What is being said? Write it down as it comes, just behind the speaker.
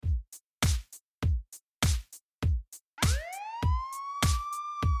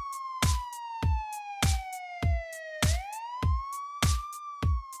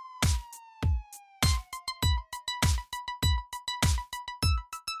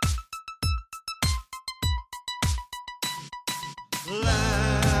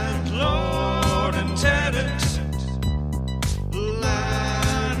Landlord and tenant.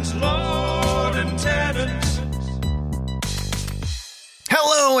 Landlord and tenant.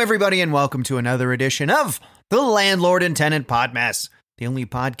 Hello, everybody, and welcome to another edition of the Landlord and Tenant Podmess, the only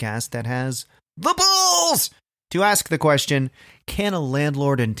podcast that has the balls to ask the question, can a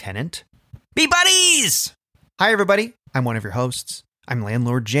landlord and tenant be buddies? Hi, everybody. I'm one of your hosts. I'm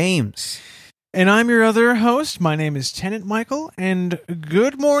Landlord James. And I'm your other host. My name is Tenant Michael, and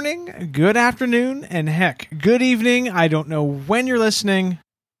good morning, good afternoon, and heck, good evening. I don't know when you're listening.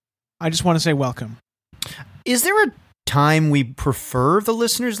 I just want to say welcome. Is there a time we prefer the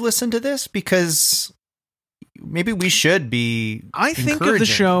listeners listen to this? Because maybe we should be I think of the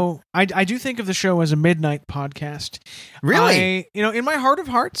show, I do think of the show as a midnight podcast. Really? In my heart of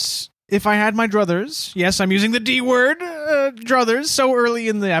hearts, if I had my druthers, yes, I'm using the D word, druthers, so early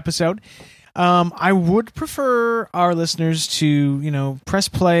in the episode, I would prefer our listeners to, press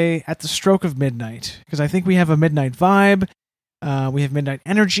play at the stroke of midnight, because I think we have a midnight vibe, we have midnight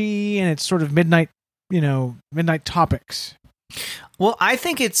energy, and it's sort of midnight topics. Well, I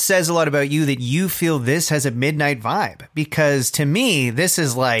think it says a lot about you that you feel this has a midnight vibe, because to me, this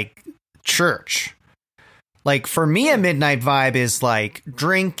is like church. Like, for me, a midnight vibe is like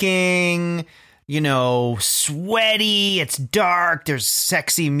drinking, sweaty, it's dark, there's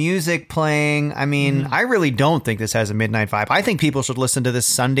sexy music playing. I mean, I really don't think this has a midnight vibe. I think people should listen to this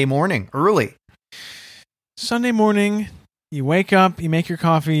Sunday morning, early. Sunday morning, you wake up, you make your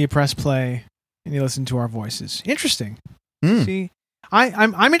coffee, you press play, and you listen to our voices. Interesting. See,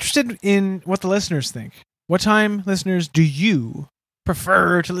 I'm interested in what the listeners think. What time, listeners, do you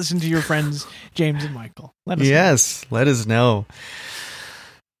prefer to listen to your friends, James and Michael? Let us know. Let us know.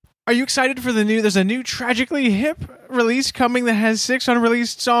 Are you excited for there's a new Tragically Hip release coming that has 6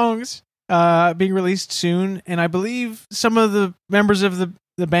 unreleased songs being released soon, and I believe some of the members of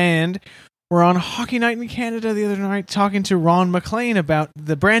the band were on Hockey Night in Canada the other night talking to Ron McLean about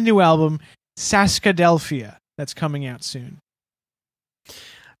the brand new album, Saskadelphia, that's coming out soon.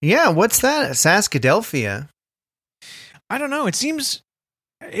 Yeah, what's that? Saskadelphia? I don't know. It seems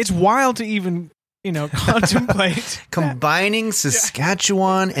it's wild to even contemplate combining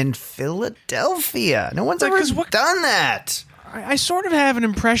Saskatchewan and Philadelphia. No one's ever done that. I sort of have an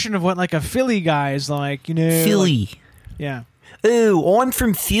impression of what like a Philly guy is like, Philly. Yeah. Oh, I'm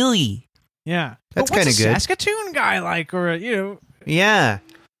from Philly. Yeah. That's kind of good. Saskatoon guy like, or Yeah.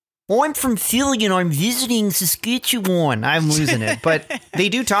 Well, I'm from Philly and I'm visiting Saskatchewan. I'm losing it, but they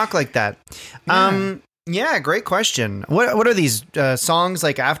do talk like that. Yeah. Yeah, great question. What are these songs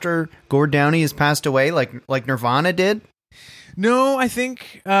like after Gord Downie has passed away, like Nirvana did? No, I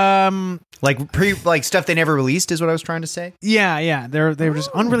think like stuff they never released is what I was trying to say. Yeah, they were just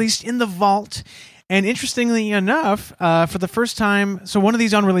unreleased in the vault. And interestingly enough, for the first time, so one of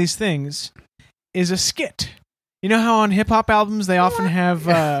these unreleased things is a skit. You know how on hip hop albums they often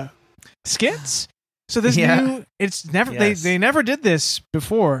have skits? So this new, it's never they never did this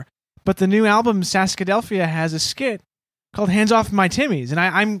before. But the new album, Saskadelphia, has a skit called Hands Off My Timmies. And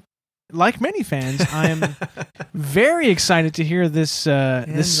I'm, like many fans, I'm very excited to hear this skit.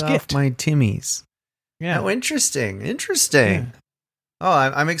 Hands Off My Timmies. Yeah. Oh, interesting. Yeah. Oh,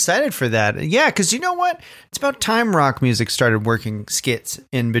 I'm excited for that. Yeah, because you know what? It's about time rock music started working skits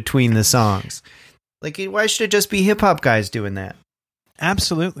in between the songs. Like, why should it just be hip-hop guys doing that?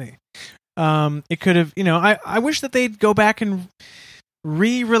 Absolutely. It could have, I wish that they'd go back and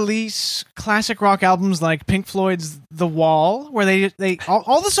re-release classic rock albums like Pink Floyd's The Wall, where they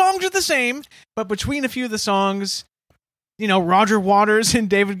all the songs are the same, but between a few of the songs, Roger Waters and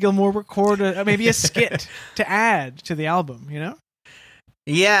David Gilmour record maybe a skit to add to the album,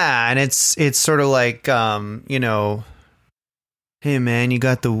 Yeah, and it's sort of like, hey man, you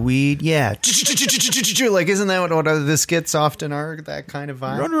got the weed? Yeah. Like, isn't that what the skits often are? That kind of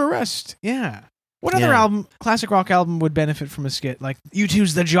vibe? You're under arrest. Yeah. What other classic rock album would benefit from a skit? Like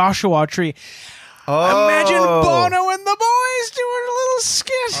U2's The Joshua Tree. Oh. Imagine Bono and the boys doing a little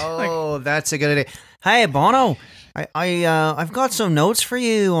skit. Oh, that's a good idea. Hey, Bono, I've got some notes for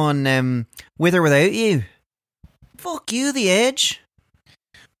you on With or Without You. Fuck you, The Edge.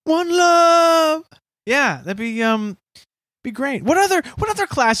 One Love. Yeah, that'd be great. What other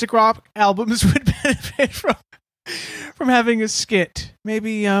classic rock albums would benefit from having a skit?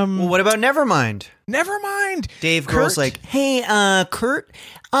 Maybe well, what about Nevermind? Nevermind. Dave Grohl's like, "Hey, Kurt,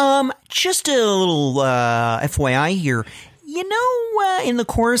 just a little FYI here. In the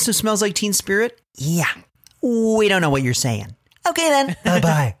chorus of Smells Like Teen Spirit? Yeah. We don't know what you're saying. Okay then.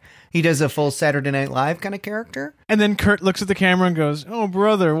 Bye-bye." He does a full Saturday Night Live kind of character. And then Kurt looks at the camera and goes, "Oh,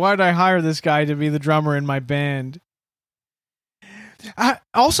 brother, why'd I hire this guy to be the drummer in my band?"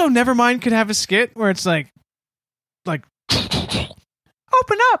 Also, Nevermind could have a skit where it's like,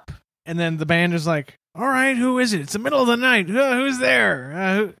 open up. And then the band is like, all right, who is it? It's the middle of the night. Who's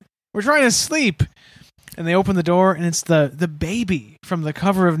there? We're trying to sleep. And they open the door, and it's the baby from the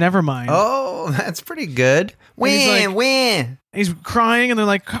cover of Nevermind. Oh, that's pretty good. Win. He's crying, and they're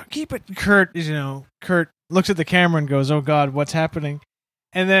like, keep it. Kurt looks at the camera and goes, oh, God, what's happening?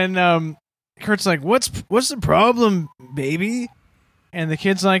 And then Kurt's like, what's the problem, baby? And the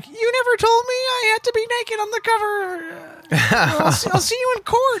kid's like, you never told me I had to be naked on the cover. I'll see you in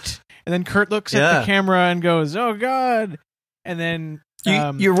court. And then Kurt looks at the camera and goes, oh, God. And then...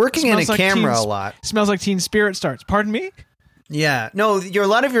 you're working in a camera a lot. Smells like Teen Spirit starts. Pardon me? Yeah. No, a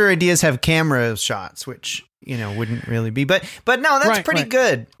lot of your ideas have camera shots, which, wouldn't really be. But no, that's pretty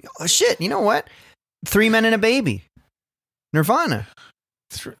good. Oh, shit. You know what? 3 Men and a Baby. Nirvana.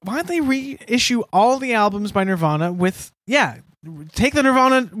 Why don't they reissue all the albums by Nirvana with, take the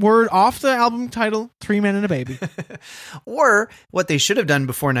Nirvana word off the album title, 3 Men and a Baby. Or what they should have done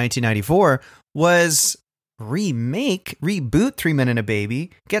before 1994 was... reboot 3 Men and a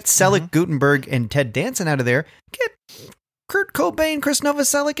Baby, get Selleck, Gutenberg, and Ted Danson out of there, get Kurt Cobain, Chris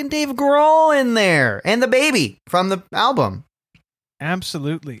Novoselic, and Dave Grohl in there, and the baby from the album.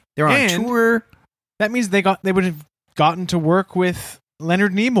 Absolutely. They're on tour. That means they would have gotten to work with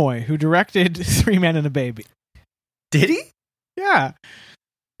Leonard Nimoy, who directed 3 Men and a Baby. Did he? Yeah.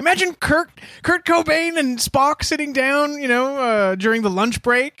 Imagine Kurt Cobain and Spock sitting down, during the lunch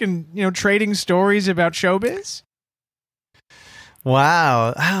break and, trading stories about showbiz.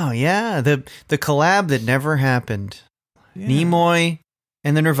 Wow. Oh, yeah. The collab that never happened. Yeah. Nimoy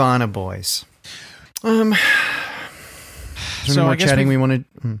and the Nirvana boys. So more chatting we wanted.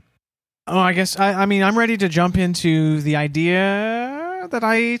 Oh, I guess I'm ready to jump into the idea that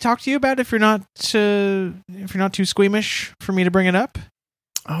I talked to you about. If you're not too squeamish for me to bring it up.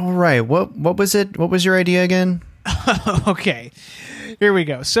 All right. What was it? What was your idea again? Okay. Here we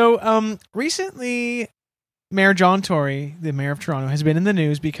go. So, recently, Mayor John Tory, the mayor of Toronto, has been in the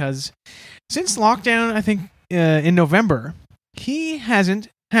news because since lockdown, I think in November, he hasn't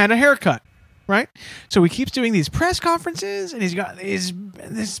had a haircut, right? So he keeps doing these press conferences, and he's got this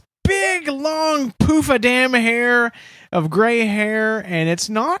big, long poof-a-damn hair of gray hair, and it's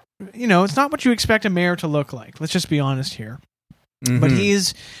not what you expect a mayor to look like. Let's just be honest here. Mm-hmm. But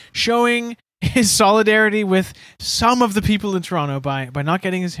he's showing his solidarity with some of the people in Toronto by not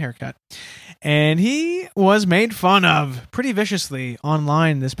getting his haircut. And he was made fun of pretty viciously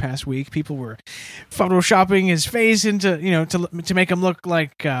online this past week. People were photoshopping his face into, to make him look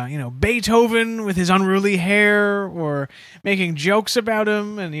like, Beethoven with his unruly hair, or making jokes about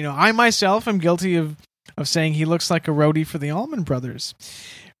him. And, I myself am guilty of saying he looks like a roadie for the Allman Brothers.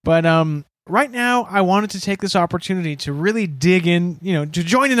 But, right now, I wanted to take this opportunity to really dig in, to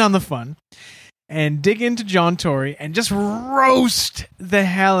join in on the fun and dig into John Tory and just roast the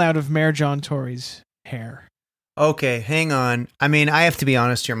hell out of Mayor John Tory's hair. Okay, hang on. I mean, I have to be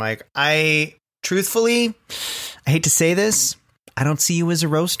honest here, Mike. Truthfully, I hate to say this, I don't see you as a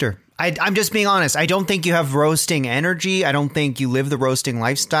roaster. I'm just being honest. I don't think you have roasting energy. I don't think you live the roasting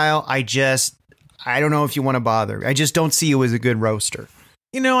lifestyle. I don't know if you want to bother. I just don't see you as a good roaster.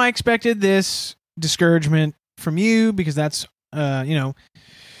 I expected this discouragement from you because that's, newsflash,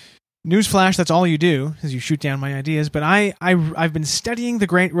 that's all you do is you shoot down my ideas. But I've been studying the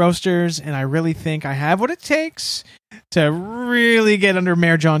great roasters, and I really think I have what it takes to really get under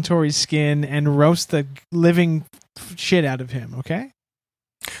Mayor John Tory's skin and roast the living shit out of him, okay?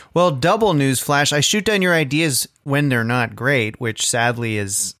 Well, double newsflash, I shoot down your ideas when they're not great, which sadly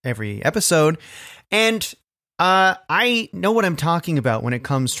is every episode. And... I know what I'm talking about when it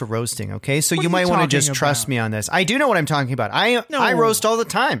comes to roasting, okay? So you might want to just trust me on this. I do know what I'm talking about. I roast all the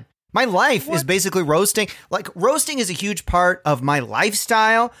time. My life is basically roasting. Like, roasting is a huge part of my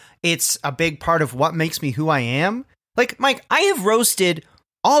lifestyle. It's a big part of what makes me who I am. Like, Mike, I have roasted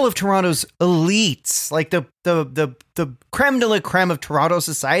all of Toronto's elites, like the creme de la creme of Toronto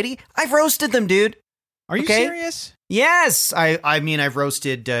society. I've roasted them, dude. Are you serious? Yes. I've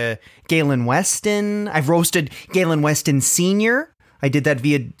roasted Galen Weston. I've roasted Galen Weston Sr. I did that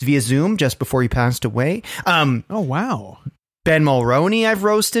via Zoom just before he passed away. Oh, wow. Ben Mulroney I've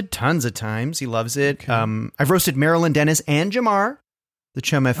roasted tons of times. He loves it. Okay. I've roasted Marilyn Dennis and Jamar, the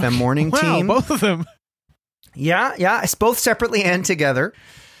Chum FM morning team. Wow, both of them. Yeah. It's both separately and together.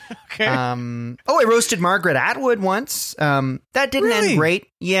 Okay. I roasted Margaret Atwood once. That didn't end great.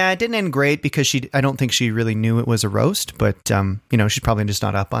 Yeah, it didn't end great because I don't think she really knew it was a roast, but she's probably just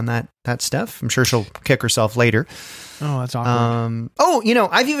not up on that stuff. I'm sure she'll kick herself later. Oh, that's awkward.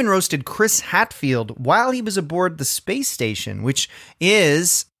 I've even roasted Chris Hadfield while he was aboard the space station, which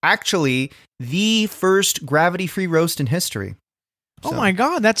is actually the first gravity-free roast in history. Oh my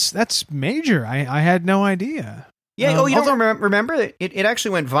God, that's major. I had no idea. Yeah. You don't remember? It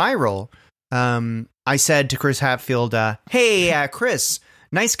actually went viral. I said to Chris Hadfield, "Hey, Chris,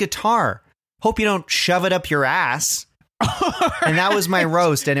 nice guitar. Hope you don't shove it up your ass." And that was my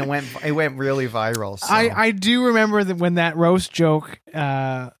roast, and it went really viral. So. I do remember that when that roast joke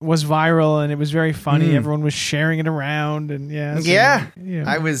was viral, and it was very funny. Everyone was sharing it around, and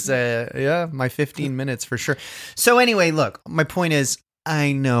I was my 15 minutes for sure. So anyway, look, my point is,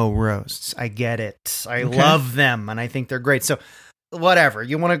 I know roasts. I get it. I love them, and I think they're great. So whatever,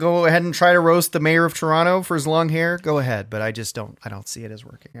 you want to go ahead and try to roast the mayor of Toronto for his long hair? Go ahead, but I don't see it as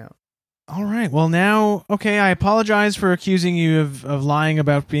working out. All right. Well, now, I apologize for accusing you of lying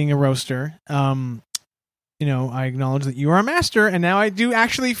about being a roaster. I acknowledge that you are a master, and now I do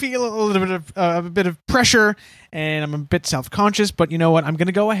actually feel a bit of pressure, and I'm a bit self-conscious. But you know what? I'm going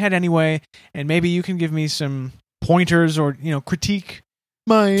to go ahead anyway, and maybe you can give me some pointers or critique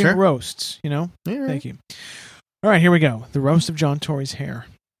my roasts. Right. Thank you. All right, here we go. The roast of John Tory's hair.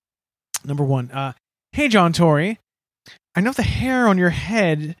 Number 1. Hey, John Tory. I know the hair on your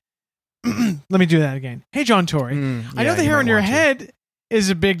head. Let me do that again. Hey, John Tory. I know the hair on your head is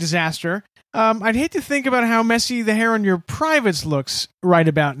a big disaster. I'd hate to think about how messy the hair on your privates looks right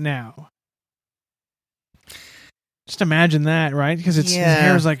about now. Just imagine that, right? Because his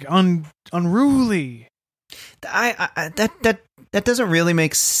hair is like unruly. That doesn't really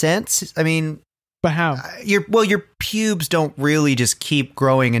make sense. I mean, but how? Your pubes don't really just keep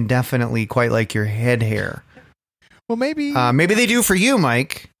growing indefinitely, quite like your head hair. Well, maybe they do for you,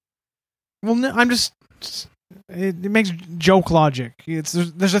 Mike. Well, no, I'm just. It makes joke logic.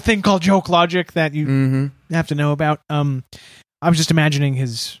 There's a thing called joke logic that you have to know about. I was just imagining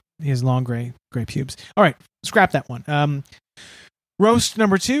his long gray pubes. All right, scrap that one. Roast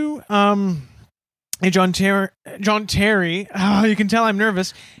number 2. Hey, John Terry. Oh, you can tell I'm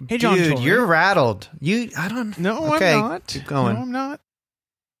nervous. Hey, John Dude, Tory. You're rattled. I don't. No, okay, I'm not. Keep going. No, I'm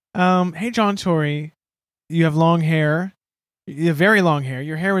not. Hey, John Tory. You have long hair. You have very long hair.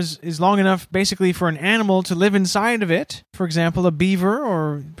 Your hair is long enough basically for an animal to live inside of it. For example, a beaver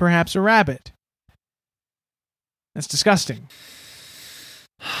or perhaps a rabbit. That's disgusting.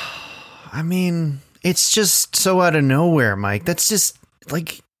 I mean, it's just so out of nowhere, Mike. That's just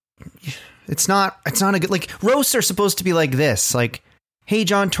like, it's not a good, like, roasts are supposed to be like this. Like, hey,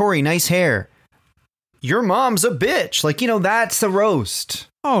 John Tory, nice hair. Your mom's a bitch. Like, that's the roast.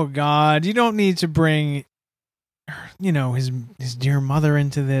 Oh, God. You don't need to bring, his dear mother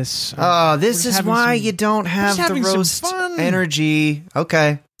into this. Oh, this is why you don't have the roast energy.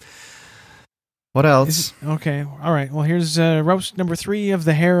 Okay. What else? Okay. All right. Well, here's roast number 3 of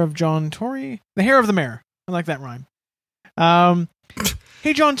the hair of John Tory. The hair of the mayor. I like that rhyme.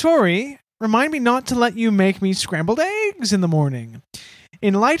 Hey, John Tory, remind me not to let you make me scrambled eggs in the morning.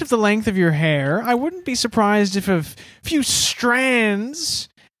 In light of the length of your hair, I wouldn't be surprised if a few strands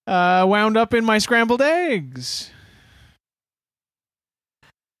wound up in my scrambled eggs.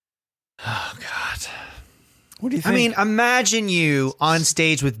 Oh, God. What do you think? I mean, imagine you on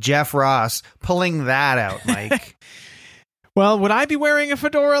stage with Jeff Ross pulling that out, Mike. Well, would I be wearing a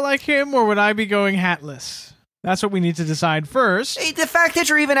fedora like him, or would I be going hatless? That's what we need to decide first. Hey, the fact that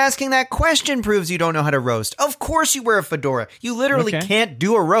you're even asking that question proves you don't know how to roast. Of course you wear a fedora. You literally can't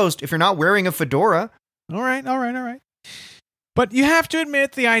do a roast if you're not wearing a fedora. All right. But you have to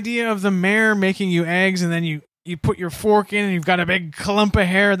admit the idea of the mayor making you eggs and then you put your fork in and you've got a big clump of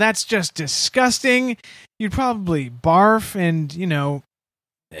hair. That's just disgusting. You'd probably barf and,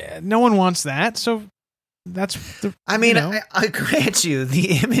 no one wants that. So that's the... I mean, I grant you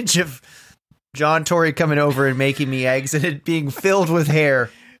the image of John Tory coming over and making me eggs and it being filled with hair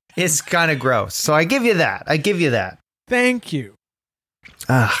is kind of gross. So I give you that. Thank you.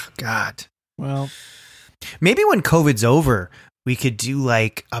 Oh, God. Well, maybe when COVID's over, we could do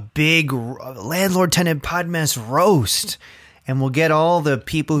like a big landlord-tenant podmess roast, and we'll get all the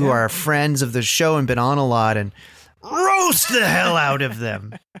people who are friends of the show and been on a lot and roast the hell out of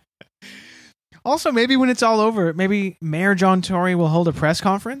them. Also, maybe when it's all over, maybe Mayor John Tory will hold a press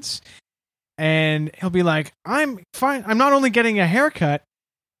conference and he'll be like, I'm fine. I'm not only getting a haircut,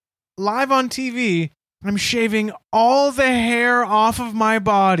 live on TV, I'm shaving all the hair off of my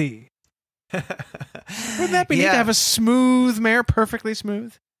body. Wouldn't that be neat to have a smooth mayor, perfectly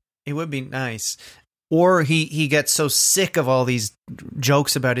smooth? It would be nice. Or he gets so sick of all these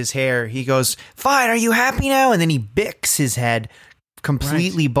jokes about his hair. He goes, "Fine, are you happy now?" And then he bicks his head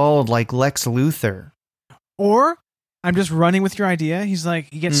completely bald like Lex Luthor. Or I'm just running with your idea. He's like,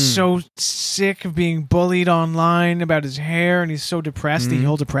 he gets so sick of being bullied online about his hair, and he's so depressed that he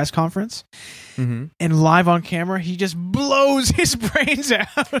holds a press conference. And live on camera, he just blows his brains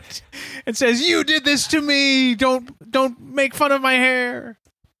out and says, "You did this to me. Don't make fun of my hair."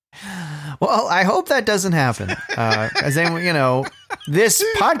 Well, I hope that doesn't happen. As anyone, this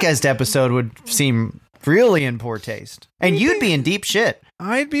podcast episode would seem really in poor taste, and you'd be in deep shit.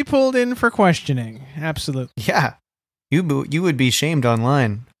 I'd be pulled in for questioning. Absolutely. Yeah, you would be shamed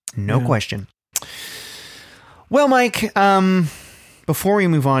online, no question. Well, Mike, before we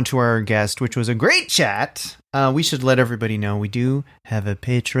move on to our guest, which was a great chat, we should let everybody know we do have a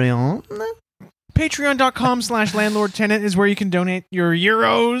Patreon. Patreon.com/landlordtenant is where you can donate your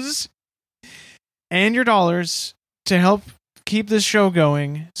euros and your dollars to help keep this show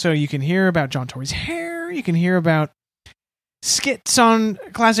going. So you can hear about John Tory's hair, you can hear about skits on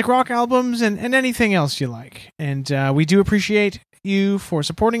classic rock albums, and anything else you like. And we do appreciate you for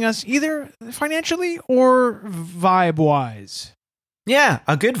supporting us, either financially or vibe-wise. Yeah,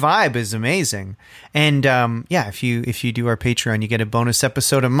 a good vibe is amazing. And if you do our Patreon, you get a bonus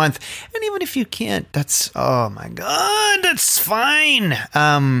episode a month. And even if you can't, oh my God, that's fine.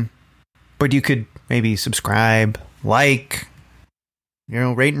 But you could maybe subscribe, rate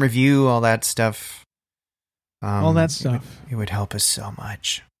and review, all that stuff. All that stuff. It would help us so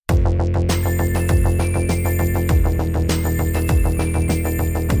much.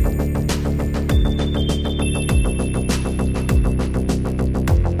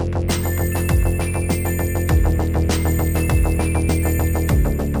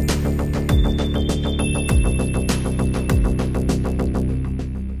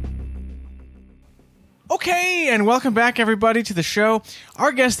 Okay, and welcome back, everybody, to the show.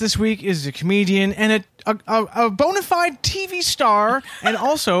 Our guest this week is a comedian and a bona fide TV star and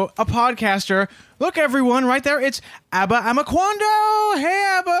also a podcaster. Look, everyone, right there, it's Abba Amuquandoh. Hey,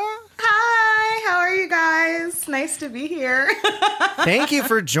 Abba. Hi, how are you guys? Nice to be here. Thank you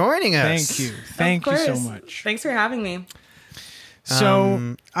for joining us. Thank you so much. Thanks for having me.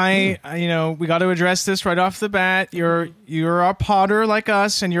 So we got to address this right off the bat. You're a podder like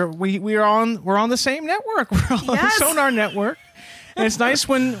us, and we're on the same network. We're on the Sonar network, and it's nice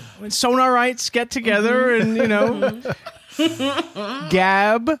when Sonarites get together and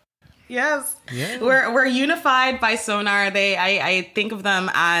gab. Yes, we're unified by Sonar. I think of them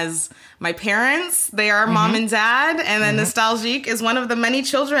as my parents. They are mom and dad, and then Nostalgique is one of the many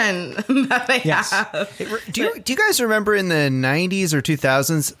children that they have. Do you guys remember in the 90s or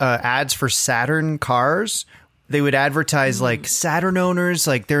 2000s ads for Saturn cars? They would advertise like Saturn owners,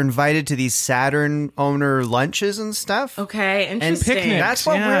 like they're invited to these Saturn owner lunches and stuff. Okay, interesting. And that's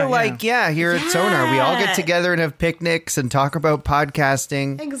what we're like, here at Sonar. We all get together and have picnics and talk about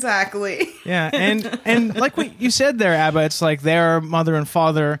podcasting. Exactly. Yeah, and like what you said there, Abba, it's like their mother and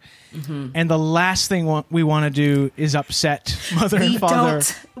father, and the last thing we want to do is upset mother and father.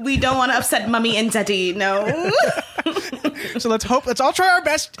 We don't want to upset mummy and daddy, no. So let's all try our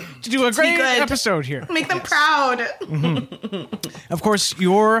best to do a great episode here. Make them proud. Of course,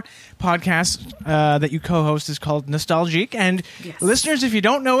 your podcast that you co-host is called Nostalgique, and listeners, if you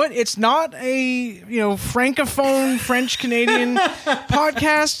don't know it, it's not a francophone French-Canadian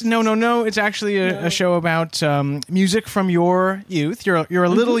podcast. No. It's actually a show about music from your youth. You're a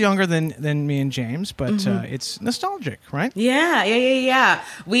little younger than me and James, but it's nostalgic, right? Yeah.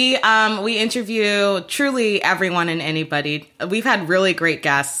 We interview truly everyone and anybody. We've had really great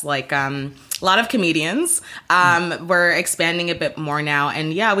guests, like a lot of comedians. We're expanding a bit more now, and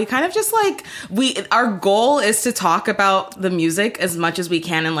we kind of just our goal is to talk about the music as much as we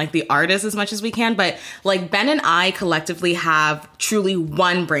can and like the artists as much as we can. But like Ben and I collectively have truly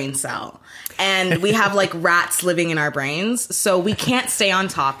one brain cell. And we have like rats living in our brains, so we can't stay on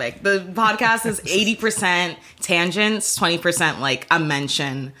topic. The podcast is 80% tangents, 20% like a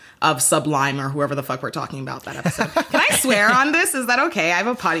mention of Sublime or whoever the fuck we're talking about that episode. Can I swear on this? Is that okay? I have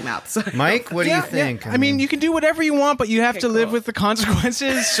a potty mouth. So. Mike, what do you think? I mean, you can do whatever you want, but you have to live with the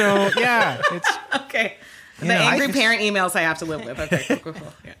consequences. So it's okay. The angry parent emails I have to live with. Okay, cool.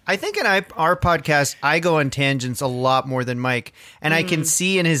 Yeah. I think in our podcast, I go on tangents a lot more than Mike. And I can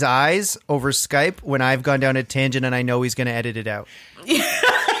see in his eyes over Skype when I've gone down a tangent and I know he's going to edit it out.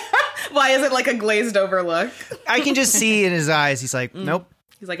 Why is it like a glazed over look? I can just see in his eyes. He's like, nope.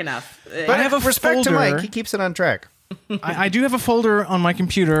 He's like, enough. But I have a respect to Mike. He keeps it on track. I do have a folder on my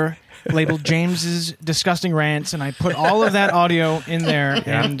computer labeled James's Disgusting Rants, and I put all of that audio in there,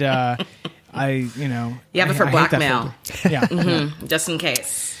 and you have it for I hate that blackmail. folder. Yeah. Just in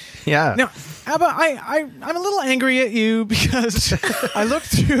case. Yeah. Now, Abba, I'm a little angry at you because I looked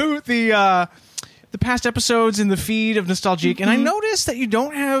through the past episodes in the feed of Nostalgique, and I noticed that you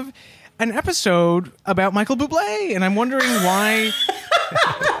don't have an episode about Michael Bublé, and I'm wondering why.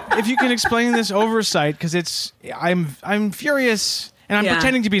 If you can explain this oversight, because I'm furious, and I'm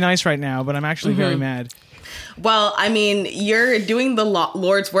pretending to be nice right now, but I'm actually very mad. Well, I mean, you're doing the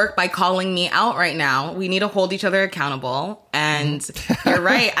Lord's work by calling me out right now. We need to hold each other accountable. And you're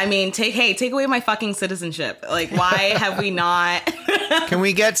right. I mean, take away my fucking citizenship. Like, why have we not? Can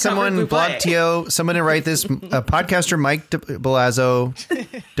we get someone, Blog TO, someone to write this? Podcaster Mike Belazzo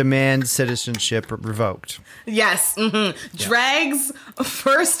demands citizenship revoked. Yes. Drags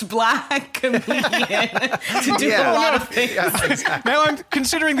first black comedian to do a lot of things. Yeah, exactly. Now I'm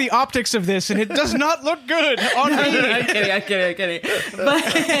considering the optics of this, and it does not look good on me. I'm kidding.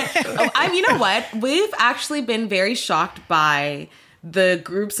 But you know what? We've actually been very shocked by the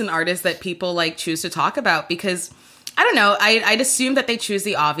groups and artists that people like choose to talk about, because I don't know. I'd assume that they choose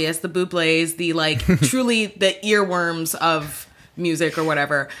the obvious, the Bublés, the like truly the earworms of music or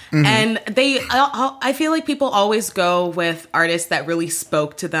whatever. And I feel like people always go with artists that really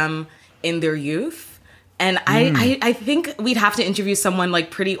spoke to them in their youth. And I think we'd have to interview someone like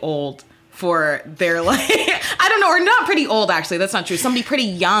pretty old for their like, I don't know, or not pretty old actually. That's not true. Somebody pretty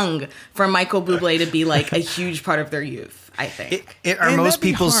young for Michael Bublé to be like a huge part of their youth, I think. Are most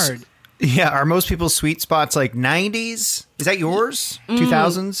people's hard. are most people's sweet spots like 90s? Is that yours?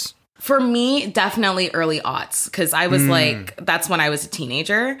 2000s? For me, definitely early aughts, because I was like, that's when I was a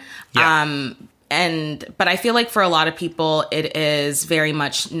teenager. Yeah. But I feel like for a lot of people, it is very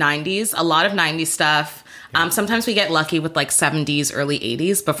much 90s, a lot of 90s stuff. Sometimes we get lucky with like 70s, early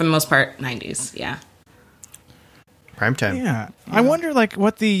 80s, but for the most part, 90s. Yeah. Prime time. Yeah. I wonder like who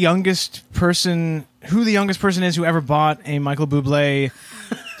the youngest person is who ever bought a Michael Bublé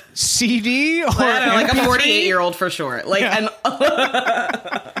CD or I don't know, like a MP3? 48-year-old for sure. Like,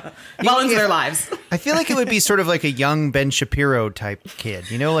 well into their lives. Oh, I feel like it would be sort of like a young Ben Shapiro type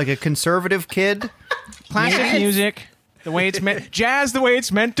kid, like a conservative kid. Classic music. The way it's meant, jazz, the way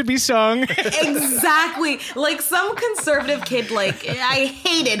it's meant to be sung. Exactly. Like some conservative kid, like, I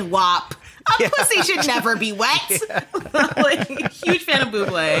hated WAP. A pussy should never be wet. Like, huge fan of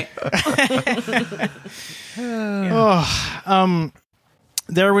Bublé.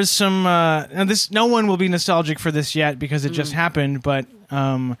 There was some. No one will be nostalgic for this yet because it just happened. But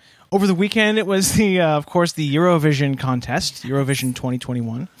over the weekend, it was of course, the Eurovision contest, Eurovision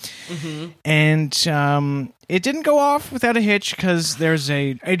 2021, and it didn't go off without a hitch because there's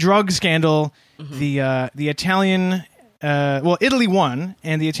a drug scandal. The Italian, Italy won,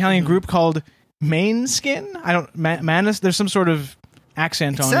 and the Italian group called Maneskin. There's some sort of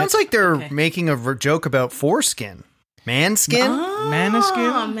accent on it. Sounds like they're making a joke about foreskin. Manskin?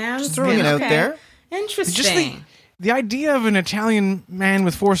 Maneskin? Just throwing it out there. Interesting. Just the idea of an Italian man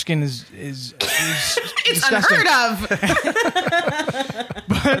with foreskin is it's disgusting. unheard of.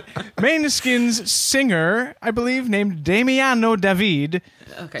 But Maneskin's singer, I believe, named Damiano David,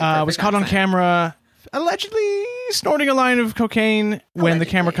 was caught on camera allegedly snorting a line of cocaine when the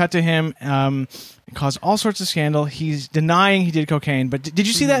camera cut to him. It caused all sorts of scandal. He's denying he did cocaine. But did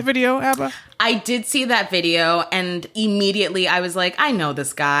you see that video, Abba? I did see that video, and immediately I was like, I know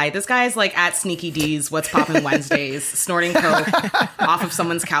this guy. This guy is like at Sneaky D's, What's Poppin' Wednesdays, snorting coke off of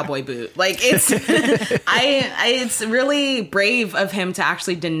someone's cowboy boot. Like, it's it's really brave of him to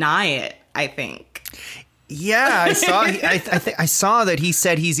actually deny it, I think. Yeah, I saw. I saw that he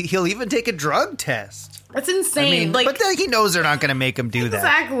said he'll even take a drug test. That's insane. But then he knows they're not going to make him do that.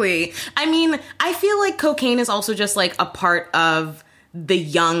 Exactly. I mean, I feel like cocaine is also just like a part of the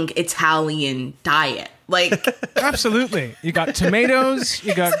young Italian diet. Like, absolutely. You got tomatoes,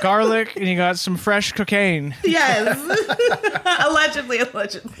 you got garlic, and you got some fresh cocaine. Yes. Allegedly.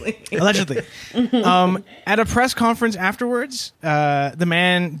 At a press conference afterwards, the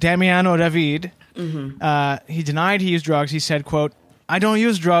man Damiano David, he denied he used drugs. He said, quote, "I don't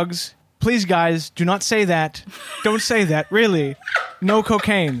use drugs. Please, guys, do not say that. Don't say that. Really. No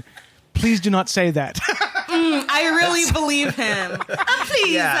cocaine. Please do not say that." I really believe him.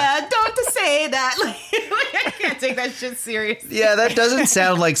 Please, don't say that. Like, I can't take that shit seriously. Yeah, that doesn't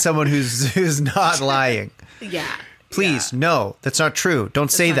sound like someone who's not lying. Yeah. Please, no, that's not true.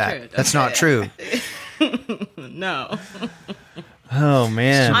 Don't say that. That's not true. No. Oh,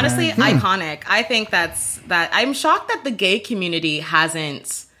 man. Honestly, iconic. I think that I'm shocked that the gay community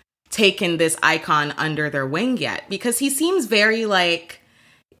hasn't taken this icon under their wing yet, because he seems very like,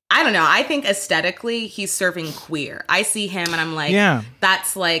 I don't know. I think aesthetically he's serving queer. I see him and I'm like,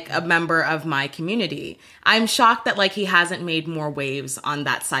 that's like a member of my community. I'm shocked that like he hasn't made more waves on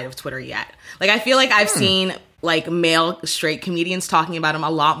that side of Twitter yet. Like I feel like I've seen like male straight comedians talking about him a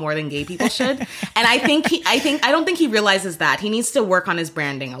lot more than gay people should. And I don't think he realizes that. He needs to work on his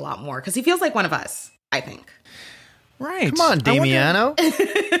branding a lot more because he feels like one of us, I think. Right. Come on, Damiano.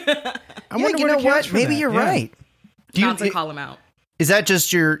 I wonder you know what? Maybe that. you're right. Not to call him out. Is that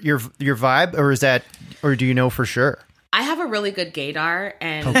just your vibe, or do you know for sure? I have a really good gaydar,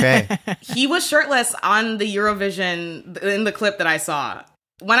 and okay. He was shirtless on the Eurovision in the clip that I saw.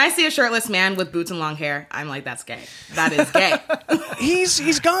 When I see a shirtless man with boots and long hair, I'm like, that's gay. That is gay.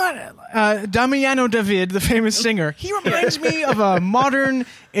 He's got Damiano David, the famous singer. He reminds me of a modern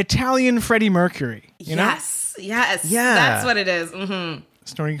Italian Freddie Mercury. You know? Yes, yeah, that's what it is. Mm-hmm.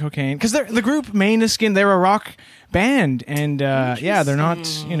 Snorting cocaine, because the group Maneskin, they're a rock band, and they're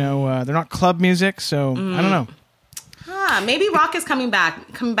not they're not club music, so I don't know. Maybe rock is coming back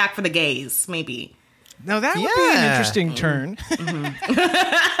for the gays. Maybe. Now that would be an interesting turn.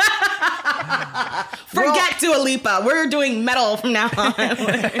 Forget Dua Lipa. We're doing metal from now on.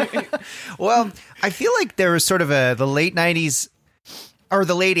 Well, I feel like there was sort of the late 90s or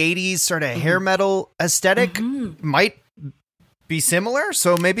the late 80s sort of hair metal aesthetic might be similar,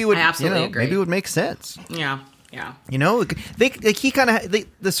 so maybe it would agree. Maybe it would make sense. Yeah. You know, he kind of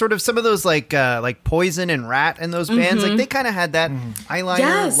the sort of some of those like Poison and Rat and those bands, like they kind of had that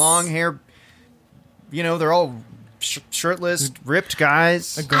eyeliner, long hair. You know, they're all shirtless, ripped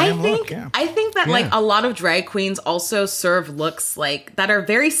guys. I think that like a lot of drag queens also serve looks like that are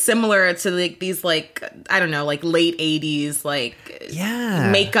very similar to like these like I don't know, like late 80s like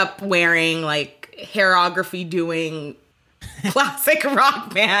makeup wearing, like hairography doing classic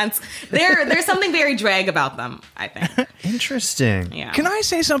rock bands. There's something very drag about them, I think. Interesting. Yeah. Can I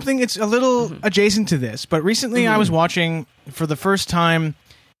say something? It's a little adjacent to this, but recently I was watching for the first time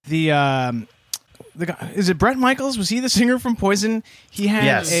the guy, is it Bret Michaels? Was he the singer from Poison? He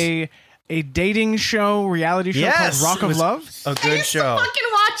had a dating reality show called Rock of Love. A good show. Fucking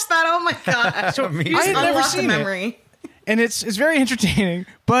watch that. Oh my god. So I had never seen it. And it's very entertaining,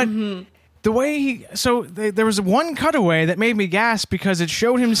 but the way there was one cutaway that made me gasp because it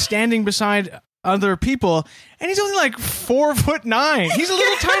showed him standing beside other people, and he's only like 4'9". He's a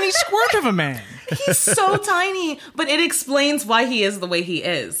little tiny squirt of a man. He's so tiny, but it explains why he is the way he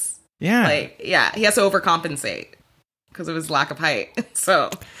is. Yeah. He has to overcompensate because of his lack of height. So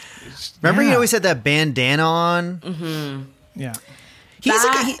remember he always had that bandana on? Yeah. He's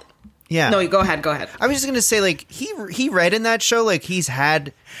No, go ahead. I was just going to say, like, he read in that show, like, he's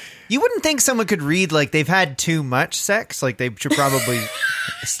had... You wouldn't think someone could read, like, they've had too much sex, like, they should probably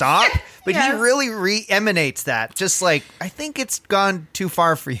stop, but he really emanates that. Just like, I think it's gone too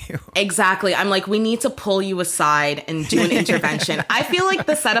far for you. Exactly. I'm like, we need to pull you aside and do an intervention. I feel like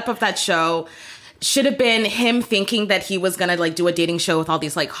the setup of that show should have been him thinking that he was gonna like do a dating show with all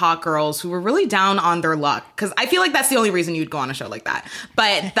these like hot girls who were really down on their luck, because I feel like that's the only reason you'd go on a show like that.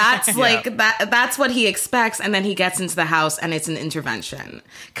 But that's like that's what he expects, and then he gets into the house and it's an intervention.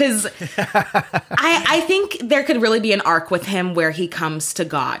 Because I think there could really be an arc with him where he comes to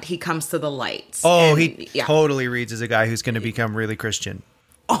God, he comes to the light. Oh, he totally reads as a guy who's going to become really Christian.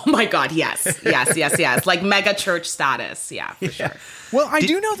 Oh my God, yes. Like mega church status. Yeah, for sure. Well, I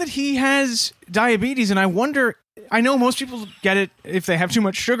do know that he has diabetes, and I wonder, I know most people get it if they have too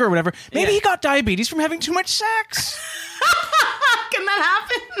much sugar or whatever. Maybe he got diabetes from having too much sex. Can that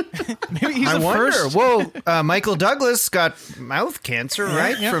happen? Maybe he's the first. Whoa, Michael Douglas got mouth cancer,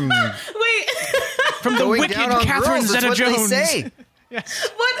 right? Yeah. From from the wicked Catherine Zeta-Jones. Say. Yes.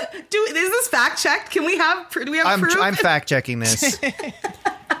 What? Is this fact checked? Do we have proof? I'm fact checking this.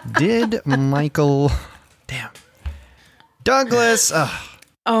 Did Michael Douglas?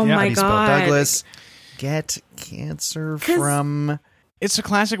 Oh my God! Douglas get cancer from? It's a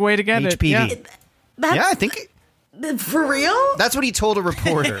classic way to get HPV. it. Yeah, I think. For real? That's what he told a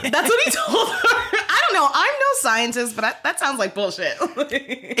reporter. That's what he told her. I don't know. I'm no scientist, but that sounds like bullshit.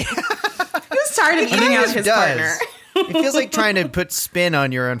 He was tired of eating out his partner. It feels like trying to put spin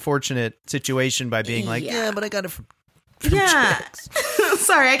on your unfortunate situation by being like, but I got it from chicks.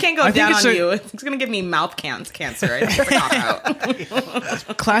 Sorry, I can't go down on you. It's going to give me mouth cancer. It's a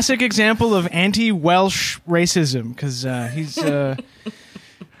cop-out. Classic example of anti-Welsh racism, because he's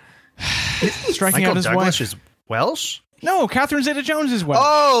striking out his Douglas wife. Is Welsh? No, Catherine Zeta-Jones is Welsh.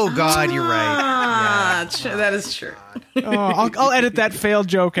 Oh, God, you're right. Yeah. That is true. I'll edit that failed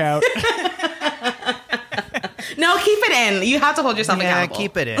joke out. No, keep it in. You have to hold yourself accountable.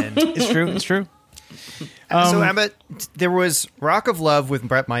 keep it in. It's true. It's true. So, Emma, there was Rock of Love with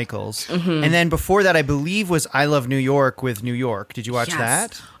Bret Michaels. And then before that, I believe, was I Love New York with New York. Did you watch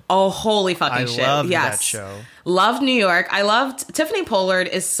that? Oh, holy fucking shit. I loved yes. that show. Loved New York. I loved Tiffany Pollard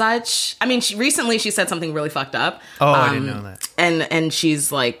is such, I mean, recently she said something really fucked up. Oh, I didn't know that. And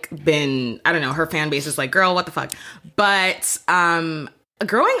she's like been, I don't know, her fan base is like, girl, what the fuck? But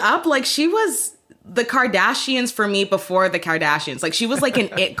growing up, like she was the Kardashians for me before the Kardashians. Like she was like an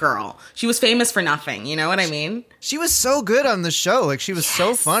it girl. She was famous for nothing. You know what I mean? She was so good on the show. Like she was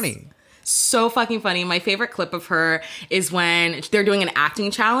so funny. So fucking funny. My favorite clip of her is when they're doing an acting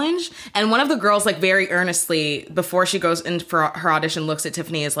challenge, and one of the girls, like very earnestly, before she goes in for her audition, looks at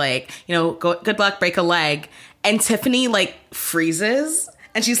Tiffany, is like, you know, good luck, break a leg. And Tiffany like freezes.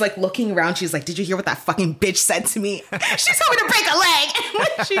 And she's like looking around. She's like, did you hear what that fucking bitch said to me? She told me to break a leg. And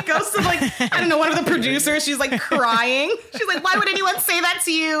when she goes to like, I don't know, one of the producers, she's like crying. She's like, why would anyone say that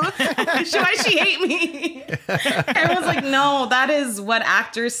to you? Why she hate me? Everyone's like, no, that is what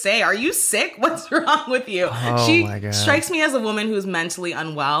actors say. Are you sick? What's wrong with you? Oh, she my God. strikes me as a woman who's mentally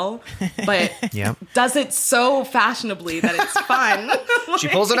unwell, but Yep. does it so fashionably that it's fun. She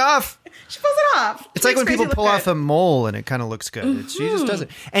pulls it off. She pulls it off. It's like when people pull off a mole and it kind of looks good. She just does it.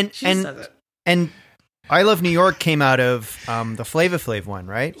 And I Love New York came out of the Flava Flav one,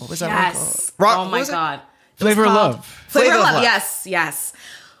 right? What was that one called? Oh my God. Flavor of Love. Flavor of Love. Yes.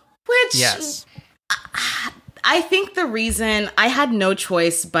 Which Yes. I think the reason I had no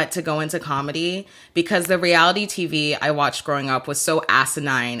choice but to go into comedy because the reality TV I watched growing up was so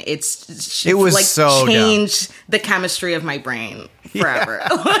asinine. It was like so changed dumb. The chemistry of my brain forever.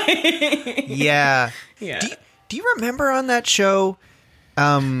 Yeah. Yeah. Do you remember on that show,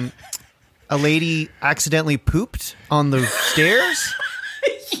 a lady accidentally pooped on the stairs?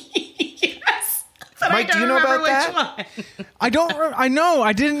 Yes. But Mike, do you know about that? I know.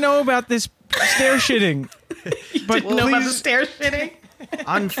 I didn't know about this stair shitting. But Know about the stair shitting?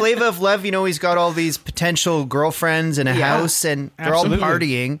 On Flava of Love, you know, he's got all these potential girlfriends in a house and they're absolutely. all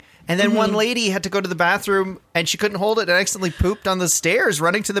partying. And then one lady had to go to the bathroom and she couldn't hold it and accidentally pooped on the stairs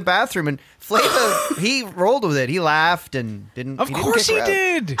running to the bathroom. And Flava, he rolled with it. He laughed and didn't. Of course he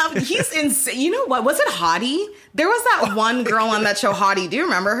did. He's insane. You know what? Was it Hottie? There was that one girl on that show, Hottie. Do you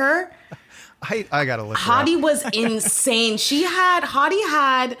remember her? I gotta look her up. Hottie was insane. Hottie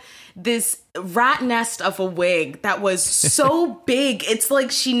had this rat nest of a wig that was so big. It's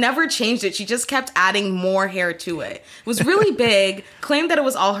like she never changed it. She just kept adding more hair to it. It was really big. Claimed that it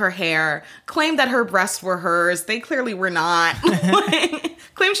was all her hair. Claimed that her breasts were hers. They clearly were not.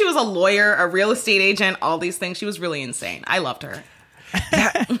 Claimed she was a lawyer, a real estate agent, all these things. She was really insane. I loved her.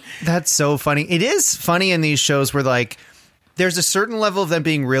 That's so funny. It is funny in these shows where like there's a certain level of them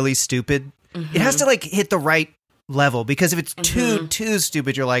being really stupid. Mm-hmm. It has to like hit the right level, because if it's too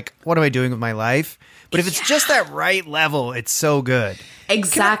stupid, you're like, what am I doing with my life? But if it's just that right level, it's so good.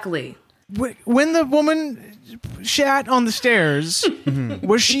 Exactly. When the woman shat on the stairs,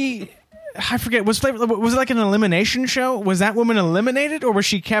 was she, I forget, was it like an elimination show? Was that woman eliminated, or was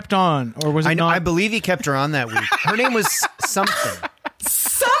she kept on, or was it not? I believe he kept her on that week. Her name was something.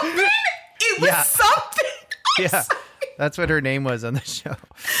 Something? It was something? Yeah. That's what her name was on the show. The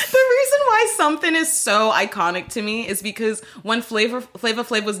reason why something is so iconic to me is because when Flava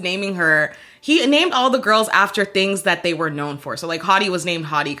Flav was naming her, he named all the girls after things that they were known for. So like Hottie was named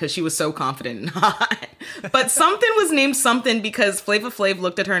Hottie because she was so confident and hot. But something was named something because Flava Flav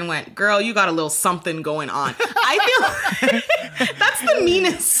looked at her and went, girl, you got a little something going on. I feel like that's the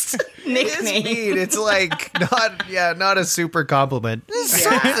meanest nickname. It's mean. It's like not a super compliment.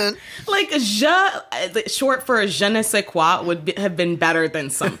 Something. Like short for je ne sais quoi would have been better than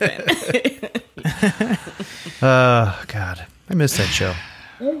something. Oh God, I miss that show.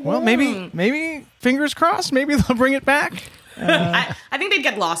 Well, maybe fingers crossed. Maybe they'll bring it back. I think they'd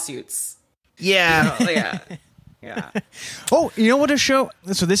get lawsuits. Yeah. Yeah. Oh, you know what a show?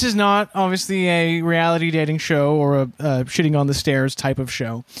 So this is not obviously a reality dating show or a shitting on the stairs type of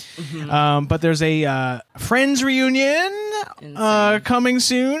show. But there's a Friends reunion coming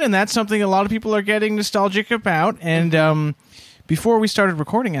soon, and that's something a lot of people are getting nostalgic about. And before we started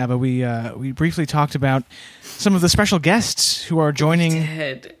recording, Abba, we briefly talked about some of the special guests who are joining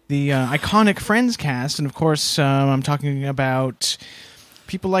the iconic Friends cast. And of course, I'm talking about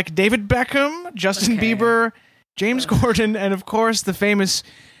people like David Beckham, Justin Bieber, James Corden, and of course the famous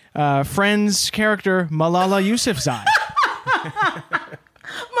Friends character Malala Yousafzai.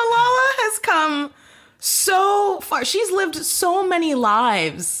 Malala has come so far. She's lived so many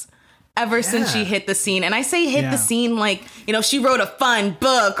lives ever since she hit the scene. And I say hit the scene like, you know, she wrote a fun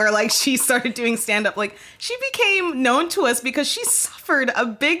book or like she started doing stand-up. Like she became known to us because she suffered a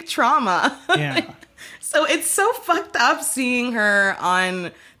big trauma. Yeah. So it's so fucked up seeing her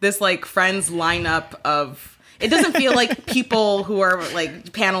on this like Friends lineup of, it doesn't feel like people who are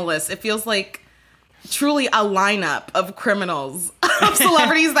like panelists. It feels like truly a lineup of criminals, of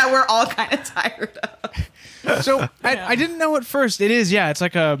celebrities that we're all kind of tired of. So I didn't know at first. It is, it's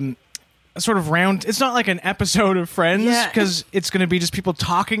like a sort of round. It's not like an episode of Friends because it's going to be just people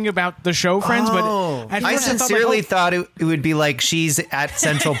talking about the show Friends. But at I first sincerely thought it would be like she's at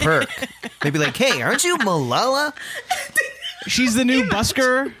Central Perk. They'd be like, "Hey, aren't you Malala?" She's the new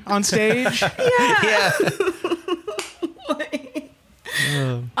busker on stage. Yeah.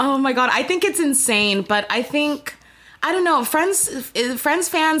 Oh my God. I think it's insane, but I don't know. Friends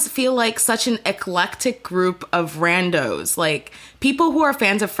fans feel like such an eclectic group of randos. Like people who are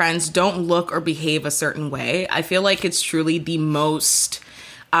fans of Friends don't look or behave a certain way. I feel like it's truly the most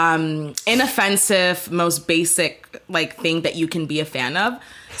inoffensive, most basic like thing that you can be a fan of.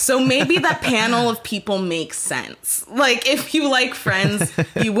 So maybe that panel of people makes sense. Like if you like Friends,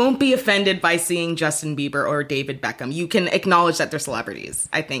 you won't be offended by seeing Justin Bieber or David Beckham. You can acknowledge that they're celebrities.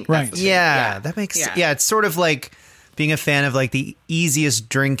 I think. Right. That's That makes it's sort of like being a fan of like the easiest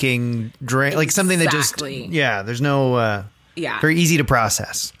drinking drink, like something that just there's no very easy to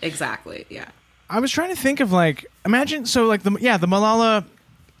process. Exactly. Yeah. I was trying to think of like, imagine the Malala.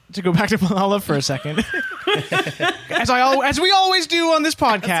 To go back to Malala for a second, as we always do on this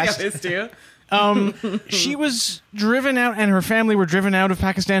podcast. She was driven out, and her family were driven out of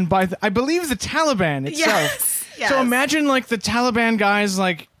Pakistan by, I believe, the Taliban itself. Yes. So imagine like the Taliban guys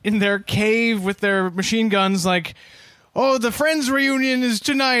like in their cave with their machine guns, like, oh, the Friends reunion is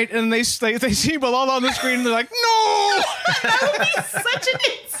tonight, and they see Malala on the screen, and they're like, no, that would be such an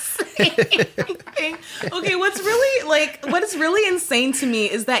insane thing. Okay, what is really insane to me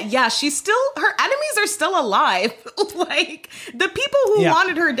is that her enemies are still alive. Like the people who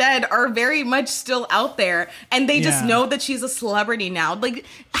wanted her dead are very much still out there, and they just know that she's a celebrity now. Like,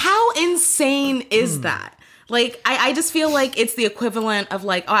 how insane is that? Like, I just feel like it's the equivalent of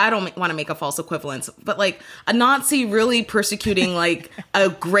like, I don't want to make a false equivalence, but like a Nazi really persecuting like a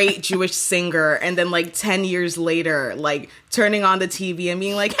great Jewish singer, and then like 10 years later, like turning on the TV and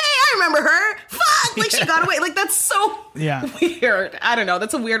being like, hey, I remember her. Fuck, like she got away. Like that's so weird. I don't know.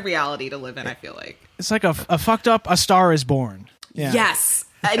 That's a weird reality to live in, I feel like. It's like a fucked up A Star Is Born. Yeah. Yes.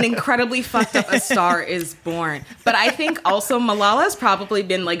 An incredibly fucked up A Star Is Born. But I think also Malala's probably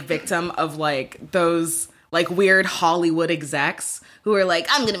been like victim of like those like weird Hollywood execs who are like,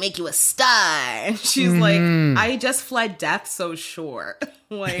 I'm gonna make you a star. And she's like, I just fled death, so sure.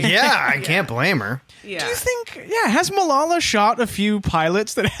 Like, I can't blame her. Yeah. Do you think, has Malala shot a few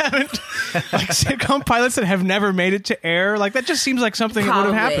pilots that haven't, like sitcom pilots that have never made it to air? Like that just seems like something that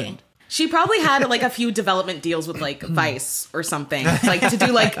would have happened. She probably had like a few development deals with like Vice or something, like to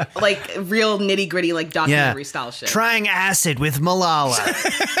do like real nitty gritty like documentary style shit. Trying acid with Malala.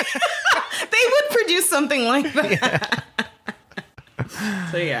 They would produce something like that.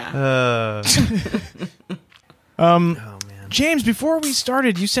 Oh man, James. Before we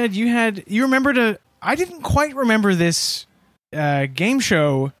started, you said you remembered I didn't quite remember this game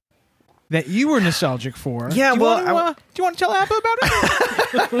show that you were nostalgic for. Yeah, do you want to tell Abba about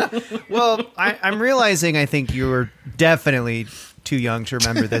it? Well, I'm realizing I think you were definitely too young to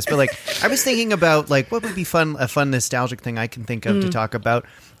remember this, but like I was thinking about like what would be a fun nostalgic thing I can think of to talk about,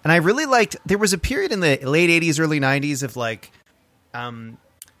 and I really liked. There was a period in the late '80s, early '90s of like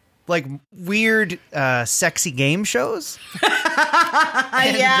weird, sexy game shows.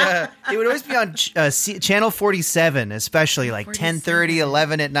 And, it would always be on Channel 47, especially like 10:30,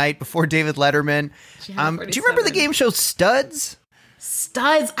 11 at night before David Letterman. Do you remember the game show Studs?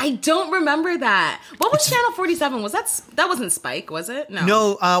 Studs. I don't remember that. What was Channel 47? Was that wasn't Spike, was it? No.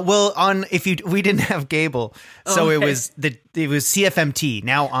 No. Well, we didn't have cable, so it was CFMT.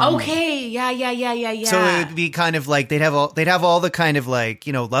 Now on. Okay. Yeah. So it would be kind of like they'd have all the kind of like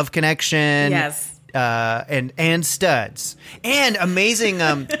Love Connection. Yes. And Studs, and amazing.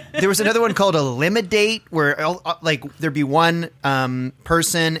 There was another one called Eliminate, where like there'd be one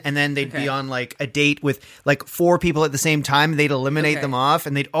person, and then they'd be on like a date with like 4 people at the same time. They'd eliminate them off,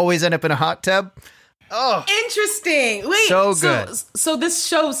 and they'd always end up in a hot tub. Oh, interesting. Wait, so good. So this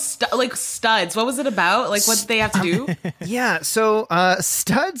show, like Studs, what was it about? Like, what did they have to do? So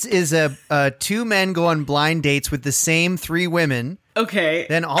Studs is 2 men go on blind dates with the same 3 women. Okay.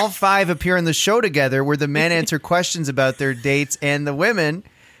 Then all 5 appear in the show together, where the men answer questions about their dates, and the women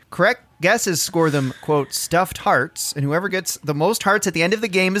guesses score them, quote, stuffed hearts, and whoever gets the most hearts at the end of the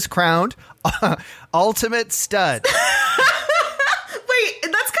game is crowned ultimate stud. Wait,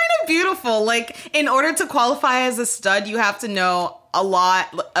 that's kind of beautiful. Like, in order to qualify as a stud, you have to know a lot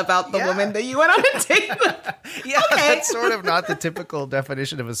about the woman that you went on a date with. Yeah, okay. That's sort of not the typical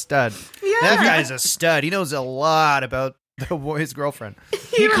definition of a stud. Yeah. That guy's a stud. He knows a lot about his girlfriend.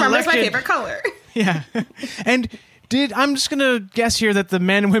 He remembers my favorite color. Yeah. And I'm just going to guess here that the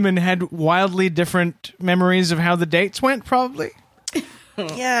men and women had wildly different memories of how the dates went, probably.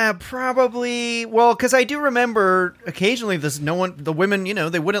 Yeah, probably. Well, because I do remember occasionally the women,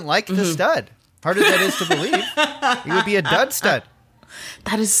 they wouldn't like the stud. Hard as that is to believe. He would be a dud stud.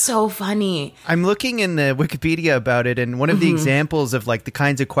 That is so funny. I'm looking in the Wikipedia about it, and one of the examples of like the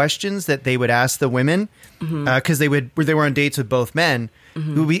kinds of questions that they would ask the women, because they were on dates with both men,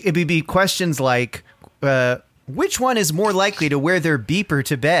 it would be questions like, which one is more likely to wear their beeper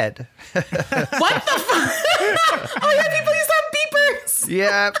to bed? What the fuck? Oh yeah, people used to have beepers.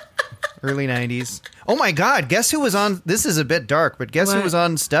 Yeah. Early 90s. Oh my God, guess who was on, this is a bit dark, but guess who was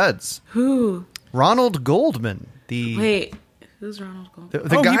on Studs? Who? Ronald Goldman. Wait, who's Ronald Goldman?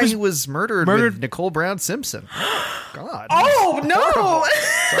 The guy who was murdered with Nicole Brown Simpson. God. Oh, no.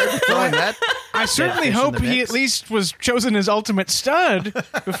 Sorry for throwing that. I certainly hope he at least was chosen as ultimate stud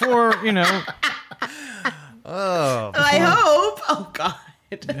before, Oh. I hope. Oh, God.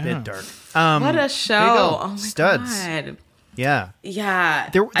 A bit dark. What a show. Oh, my Studs. God. Yeah. Yeah.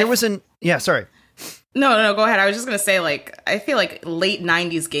 There was sorry. No, go ahead. I was just going to say, I feel like late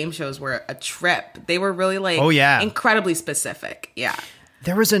 90s game shows were a trip. They were really, incredibly specific. Yeah.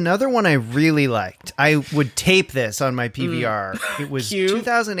 There was another one I really liked. I would tape this on my PVR. It was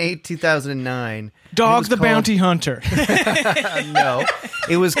 2008, 2009. Dog the Bounty Hunter. No.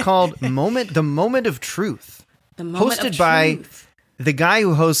 It was called The Moment of Truth. Hosted by the guy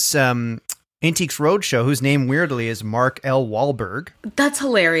who hosts Antiques Roadshow, whose name weirdly is Mark L. Wahlberg. That's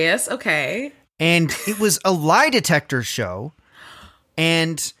hilarious. Okay. And it was a lie detector show.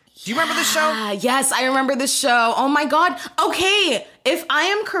 And do you remember this show? Yes, I remember this show. Oh my God. Okay. If I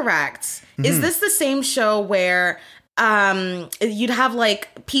am correct, is this the same show where you'd have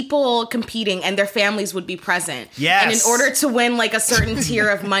people competing and their families would be present? Yes. And in order to win a certain tier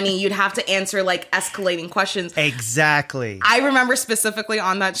of money, you'd have to answer escalating questions. Exactly. I remember specifically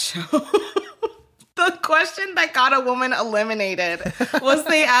on that show. The question that got a woman eliminated was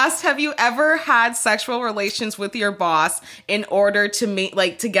they asked, have you ever had sexual relations with your boss in order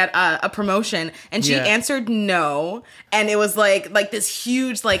to to get a promotion? And she answered no. And it was this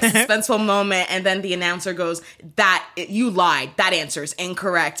huge suspenseful moment. And then the announcer goes, you lied. That answer is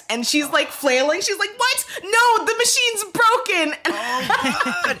incorrect. And she's flailing. She's like, what? No, the machine's broken.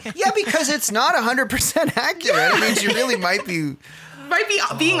 Oh, God. Yeah, because it's not 100% accurate. It means you really might be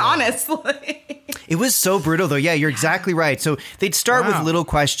being honest. It was so brutal, though. Yeah, you're exactly right. So they'd start with little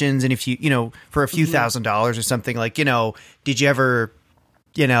questions, and if you, for a few $1,000s or something, did you ever,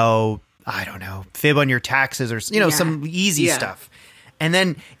 I don't know, fib on your taxes or, some easy stuff. And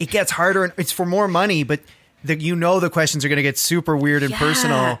then it gets harder, and it's for more money, but the questions are going to get super weird and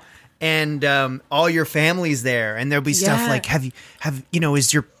personal. And all your family's there, and there'll be stuff like,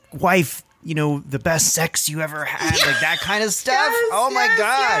 is your wife, the best sex you ever had, that kind of stuff. Yes, oh my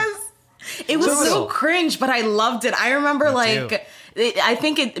God. Yes. It was so cringe, but I loved it. I remember I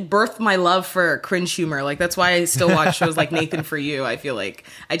think it birthed my love for cringe humor. That's why I still watch shows like Nathan For You. I feel like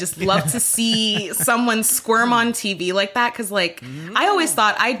I just love to see someone squirm on TV like that. Cause I always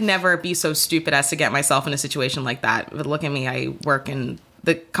thought I'd never be so stupid as to get myself in a situation like that. But look at me. I work in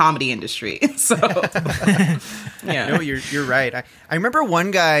the comedy industry. So yeah. No, you're right. I remember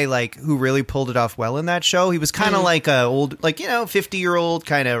one guy who really pulled it off well in that show. He was kind of like a old 50-year-old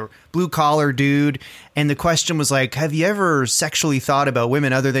kind of blue collar dude, and the question was have you ever sexually thought about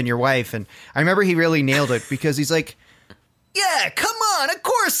women other than your wife? And I remember he really nailed it because he's like, yeah, come on, of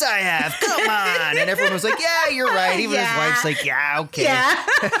course I have, come on. And everyone was like, yeah, you're right. Even his wife's like, yeah, okay.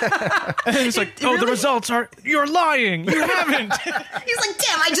 Yeah. And it's the results are, you're lying, you haven't. He's like,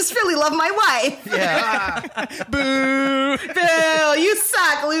 damn, I just really love my wife. Yeah. Boo. Boo, you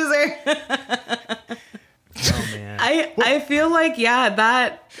suck, loser. Oh, man. I feel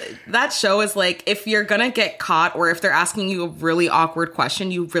that show is if you're gonna get caught or if they're asking you a really awkward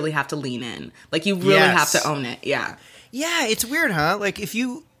question, you really have to lean in. You really have to own it. Yeah. Yeah, it's weird, huh? If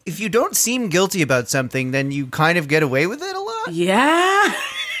you don't seem guilty about something, then you kind of get away with it a lot. Yeah.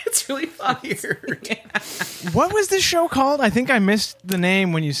 It's really fucked. What was this show called? I think I missed the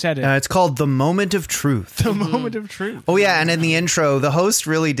name when you said it. It's called The Moment of Truth. The Moment of Truth. Oh, yeah, and in the intro, the host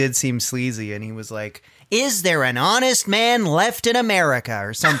really did seem sleazy, and he was like, "Is there an honest man left in America?"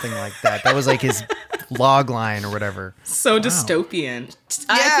 or something like that. That was like his log line or whatever. So dystopian. Yeah,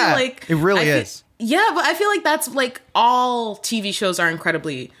 I feel like it really is. Yeah, but I feel like that's like all TV shows are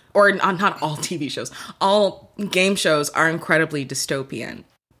incredibly, or not all TV shows, all game shows are incredibly dystopian.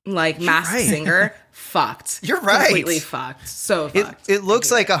 Like Masked Singer, fucked. You're right. Completely fucked. So fucked. It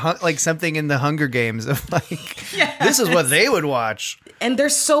looks like like something in the Hunger Games of like, this is what they would watch. And they're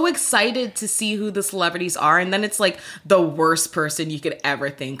so excited to see who the celebrities are, and then it's like the worst person you could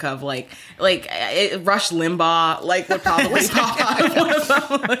ever think of, like Rush Limbaugh, like would probably pop out of one of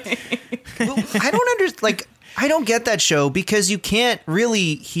them. Well, I don't get that show because you can't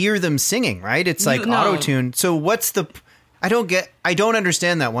really hear them singing, right? It's like auto-tune. So what's the... I don't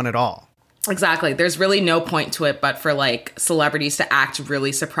understand that one at all. Exactly. There's really no point to it but for like celebrities to act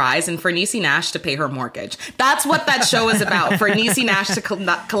really surprised and for Niecy Nash to pay her mortgage. That's what that show is about. For Niecy Nash to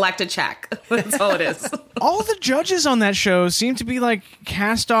collect a check. That's all it is. All the judges on that show seem to be like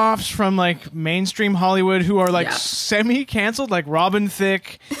cast-offs from like mainstream Hollywood who are like semi-canceled, like Robin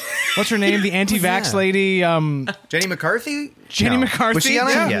Thicke. What's her name? The anti-vax lady. Jenny McCarthy? Jenny McCarthy. Was she on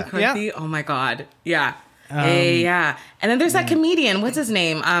it? Yeah. McCarthy? Yeah. Oh my God. Yeah. Yeah. And then there's that comedian. What's his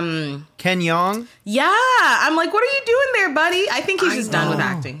name? Ken Jeong? Yeah. I'm like, what are you doing there, buddy? I think he's just done with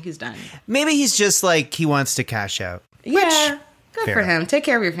acting. He's done. Maybe he's just like, he wants to cash out. Yeah. Good fair. for him. Take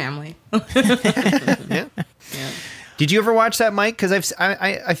care of your family. Yeah. Did you ever watch that, Mike? Because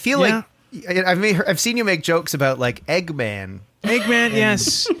I feel like I've seen you make jokes about like Eggman. Eggman,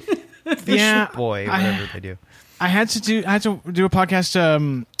 yes. Boy, whatever they do. I had to do a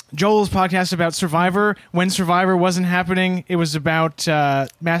podcast, Joel's podcast about Survivor. When Survivor wasn't happening, it was about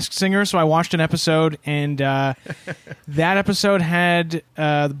Masked Singer, so I watched an episode, and that episode had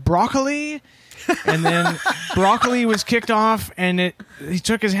broccoli, and then broccoli was kicked off, and he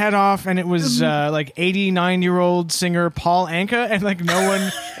took his head off, and it was like 89-year-old singer Paul Anka, and like no one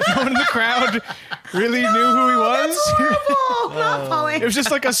in the crowd really knew who he was. Horrible. Not Paul Anka. It was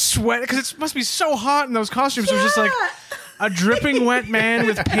just like a sweat, because it must be so hot in those costumes. It was just like a dripping wet man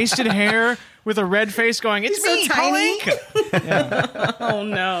with pasted hair with a red face going, "It's me, so Paul tiny." Anka." Yeah. Oh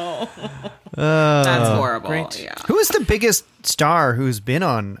no. That's horrible. Great. Yeah. Who is the biggest star who's been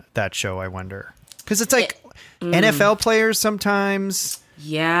on that show, I wonder? Because it's like NFL players sometimes.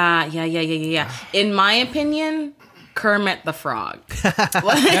 Yeah. In my opinion, Kermit the Frog.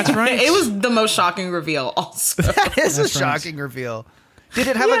 That's right. It was the most shocking reveal also. That is a That's right. shocking reveal. Did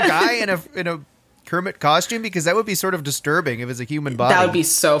it have a guy in a Kermit costume? Because that would be sort of disturbing if it's a human body. That would be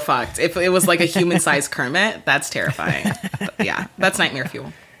so fucked. If it was like a human-sized Kermit, that's terrifying. But yeah, that's nightmare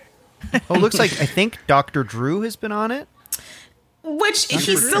fuel. Oh, looks like, I think Dr. Drew has been on it. Which, if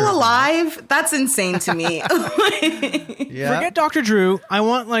he's still alive, that's insane to me. Yeah. Forget Dr. Drew. I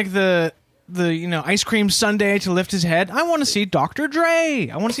want like the ice cream sundae to lift his head. I want to see Dr.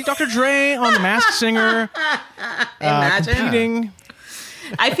 Dre. I want to see Dr. Dre on The Masked Singer. Imagine. Competing.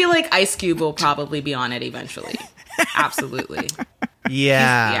 I feel like Ice Cube will probably be on it eventually. Absolutely.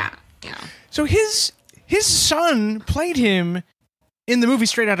 Yeah. Yeah. So his son played him in the movie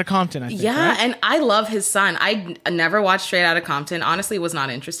Straight Outta Compton, I think. Yeah, right? and I love his son. I never watched Straight Outta Compton. Honestly, was not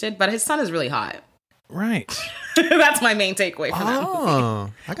interested, but his son is really hot. Right. That's my main takeaway from that movie.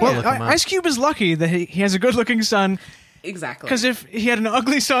 Oh. I gotta Well, look him up. Ice Cube is lucky that he has a good-looking son. Exactly. Because if he had an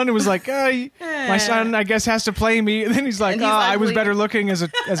ugly son, it was like, my son, I guess, has to play me. And then he's like, And he's I was ugly. better looking as a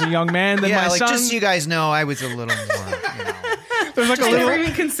young man than Yeah, my like son. just so you guys know, I was a little more, There's like a I never little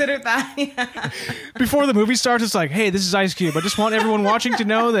even considered that. Yeah. before the movie starts. It's like, hey, this is Ice Cube. I just want everyone watching to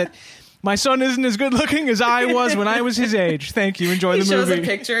know that my son isn't as good looking as I was when I was his age. Thank you. Enjoy He the shows movie. a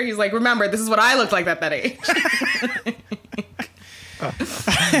picture. He's like, remember, this is what I looked like at that age.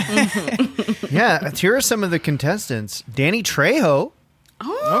 Yeah, here are some of the contestants. Danny Trejo.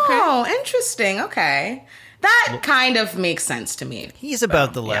 Oh, interesting. Okay. That kind of makes sense to me. He's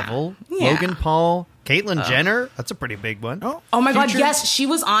about the level. Yeah. Logan Paul. Caitlyn Jenner. That's a pretty big one. Oh my God, Future- yes, she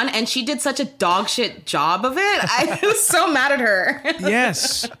was on and she did such a dog shit job of it. I was so mad at her.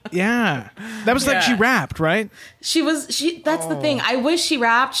 Yes. Yeah. That was like she rapped, right? That's the thing. I wish she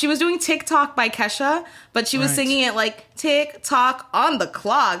rapped. She was doing TikTok by Kesha, but she was Right. singing it like tick tock on the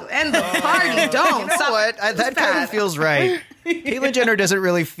clock and the party don't You know stop. what? That kind of feels right. Caitlyn Jenner doesn't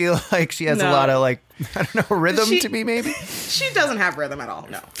really feel like she has a No. lot of, like, I don't know, rhythm She- to me, maybe? She doesn't have rhythm at all.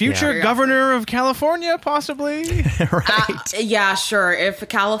 No. Future Yeah. governor of California, possibly. Right. Yeah, sure. If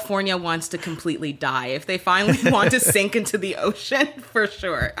California wants to completely die, if they finally want to sink into the ocean, for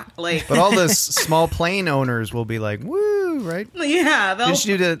sure. Like, But all the small plane owners will be like, woo, right? yeah, they'll Did she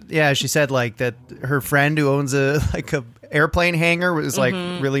do the, yeah, she said, like, that her friend who owns a airplane hangar was, like,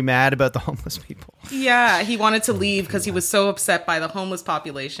 really mad about the homeless people. Yeah, he wanted to leave because he was so upset by the homeless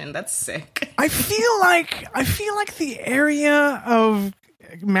population. That's sick. I feel like the area of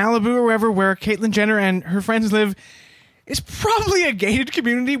Malibu or wherever where Caitlyn Jenner and her friends live is probably a gated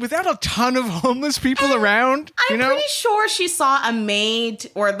community without a ton of homeless people around. I'm You know? pretty sure she saw a maid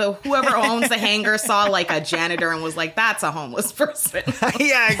or the whoever owns the hangar saw like a janitor and was like, "That's a homeless person."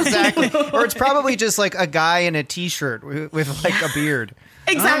 Yeah, exactly. Or it's probably just, like, a guy in a T-shirt with like, a beard.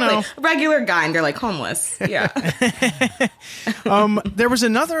 Exactly, regular guy, and they're like homeless. Yeah, There was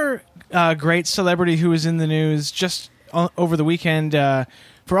another great celebrity who was in the news just over the weekend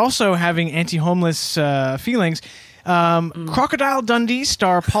for also having anti-homeless feelings. Crocodile Dundee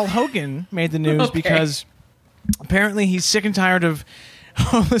star Paul Hogan made the news because apparently he's sick and tired of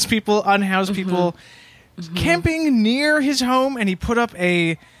homeless people, unhoused people camping near his home, and he put up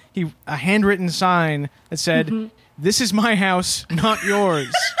a handwritten sign that said, "This is my house, not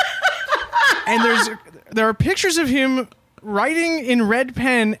yours." And there are pictures of him writing in red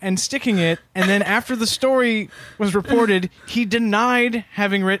pen and sticking it, and then after the story was reported, he denied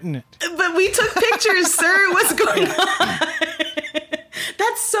having written it. but we took pictures, sir. What's going on?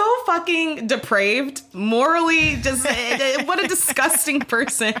 That's so fucking depraved, morally. Just what a disgusting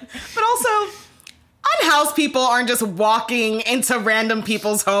person. But also, unhoused people aren't just walking into random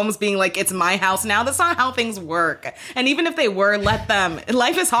people's homes being like, "It's my house now." That's not how things work. And even if they were, let them.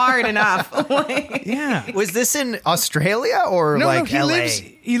 Life is hard enough. Like, Yeah. Was this in Australia or, like, he LA?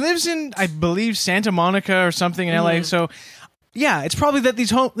 He lives in, I believe, Santa Monica or something in LA. So, yeah, it's probably that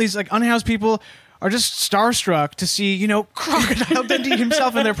these like unhoused people are just starstruck to see, Crocodile Dundee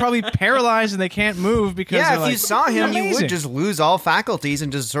himself, and they're probably paralyzed and they can't move because Yeah, they're if like, you saw him, you "Amazing." would just lose all faculties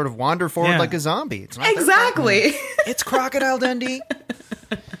and just sort of wander forward Yeah. like a zombie. It's not their exactly. problem. It's Crocodile Dundee.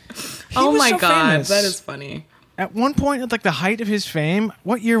 Oh was my so god, famous. that is funny. At one point, at like the height of his fame,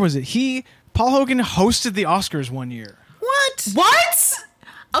 what year was it? Paul Hogan hosted the Oscars one year. What?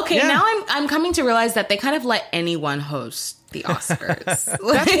 Okay, Yeah. now I'm coming to realize that they kind of let anyone host the Oscars. That's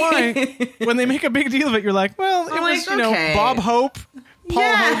why when they make a big deal of it, you're like, well, it I'm was, like, okay. Bob Hope, Paul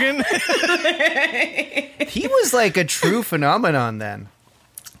Yeah. Hogan. He was like a true phenomenon then.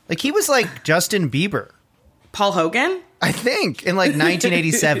 Like, he was like Justin Bieber, Paul Hogan? I think, in like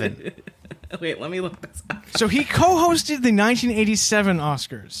 1987. Wait, let me look this up. So he co-hosted the 1987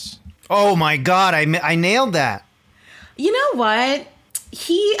 Oscars. Oh my God, I nailed that. You know what?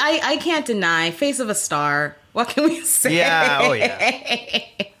 I can't deny, face of a star. What can we say? Yeah, oh yeah.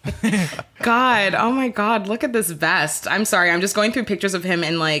 God, oh my God, look at this vest. I'm sorry, I'm just going through pictures of him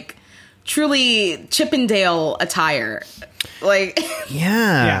in like truly Chippendale attire. Like,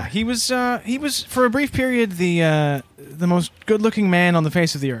 Yeah, he was for a brief period the most good-looking man on the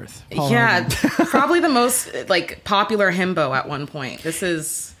face of the earth. Paul yeah, Hogan. probably the most like popular himbo at one point. This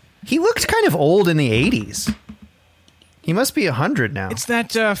is He looked kind of old in the 80s. He must be 100 now. It's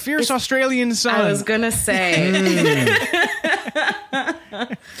that fierce Australian sun. I was gonna say.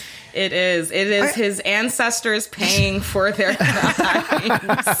 It is his ancestors paying for their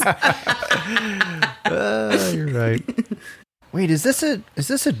crimes. You're right. Wait, is this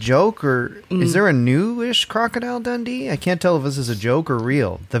a joke, or is there a newish Crocodile Dundee? I can't tell if this is a joke or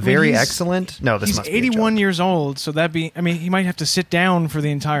real. The very he's- excellent. No, this He's must be a 81 joke. years old, so he might have to sit down for the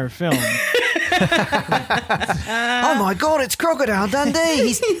entire film. Oh my God, it's Crocodile Dundee.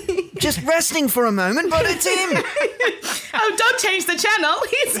 He's just resting for a moment, but it's him. Oh, don't change the channel.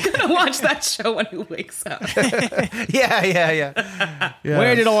 He's gonna watch that show when he wakes up. Yeah.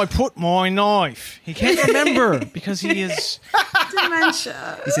 Where did I put my knife? He can't remember because he is...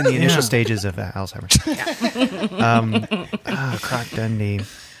 Dementia. He's in the initial Yeah. stages of Alzheimer's. Croc Dundee.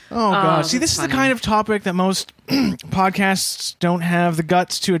 Oh, God. See, that's this is funny. the kind of topic that most podcasts don't have the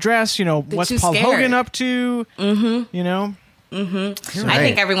guts to address. What's too Paul scared. Hogan up to? Mm-hmm. I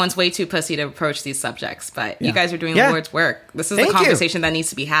think everyone's way too pussy to approach these subjects, but you guys are doing Yeah. the Lord's work. This is Thank a you. conversation that needs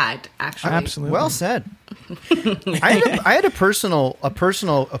to be had, actually. Absolutely. Well said. I had a personal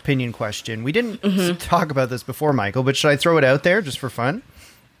opinion question. We didn't talk about this before, Michael, but should I throw it out there just for fun?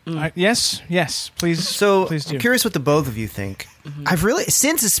 Yes, please. So please do. I'm curious what the both of you think. I've really,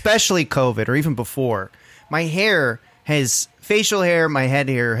 since especially COVID or even before, my facial hair, my head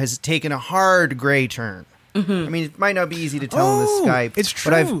hair has taken a hard gray turn. I mean, it might not be easy to tell in the Skype. It's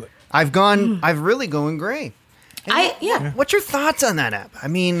true. But I've really going gray. What's your thoughts on that app? I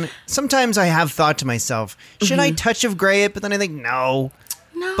mean, sometimes I have thought to myself, should I touch of gray it? But then I think, no.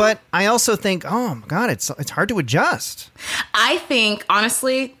 But I also think, oh my God, it's hard to adjust. I think,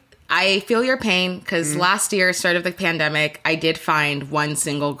 honestly, I feel your pain because last year, start of the pandemic, I did find one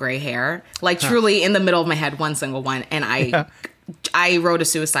single gray hair, like truly in the middle of my head, one single one. And I wrote a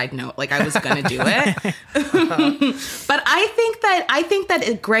suicide note, like I was going to do it. But I think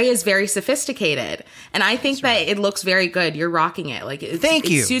that gray is very sophisticated. And I think that it looks very good. You're rocking it. Like Thank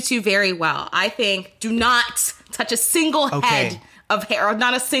you. It suits you very well. I think do not touch a single head of hair, or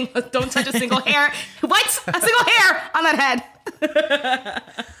not a single. Don't touch a single hair. What? A single hair on that head.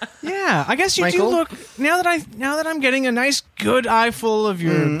 Yeah, I guess you Michael? do look now that I'm getting a nice good eyeful of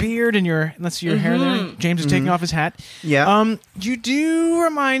your beard and your hair there. James is taking off his hat. Yeah. You do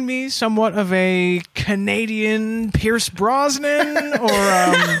remind me somewhat of a Canadian Pierce Brosnan or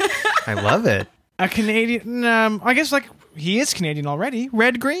I love it. a Canadian I guess like he is Canadian already.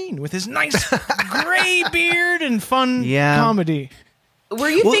 Red Green with his nice gray beard and fun comedy. Were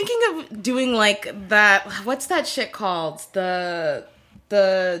you thinking of doing like that? What's that shit called? The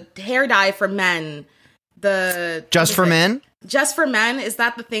hair dye for men. Just for men? Just for men? Is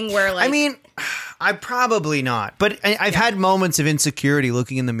that the thing where like? I mean, I probably not. But I've had moments of insecurity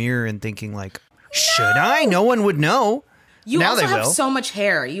looking in the mirror and thinking like, should I? No one would know. You now also they have will. so much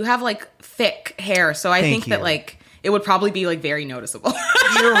hair. You have like thick hair, so I think that like it would probably be like very noticeable.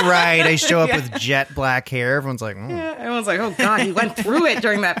 You're right. I show up with jet black hair. Everyone's like, Yeah, everyone's like, oh God, he went through it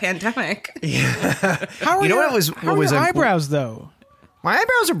during that pandemic. How are your eyebrows though? My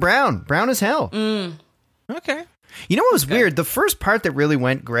eyebrows are brown as hell. Okay. You know what was weird? The first part that really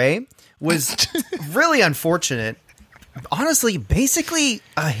went gray was really unfortunate. Honestly, basically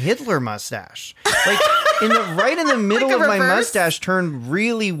a Hitler mustache. Like right in the middle Like a of my reverse? mustache turned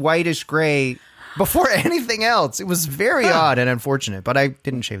really whitish gray before anything else. It was very odd and unfortunate, but I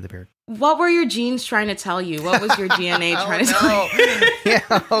didn't shave the beard. What were your genes trying to tell you? What was your DNA trying to tell you?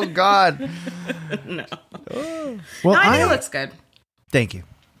 Yeah, oh God. No. Well, I think it looks good. Thank you.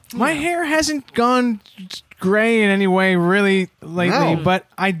 my hair hasn't gone gray in any way really lately, but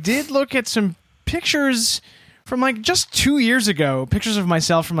I did look at some pictures from like just 2 years ago, pictures of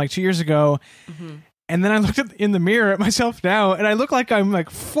myself from like 2 years ago. And then I looked in the mirror at myself now, and I look like I'm like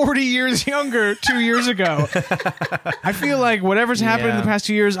 40 years younger 2 years ago. I feel like whatever's happened in the past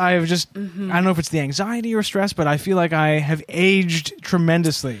 2 years, I have just, I don't know if it's the anxiety or stress, but I feel like I have aged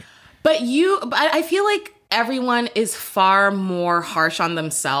tremendously. But I feel like everyone is far more harsh on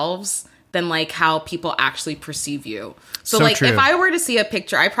themselves than like how people actually perceive you. So like true. if I were to see a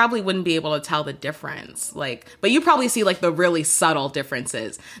picture, I probably wouldn't be able to tell the difference. Like, but you probably see like the really subtle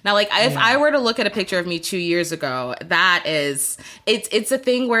differences. Now, like if I were to look at a picture of me 2 years ago, that is, it's a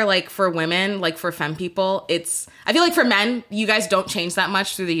thing where like for women, like for femme people, I feel like for men, you guys don't change that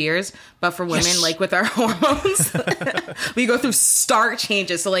much through the years, but for women, like with our hormones, we go through stark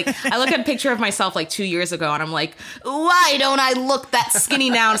changes. So like I look at a picture of myself like 2 years ago and I'm like, why don't I look that skinny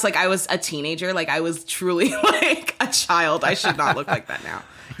now? It's like I was a teenager. Like I was truly like a child. I should not look like that now.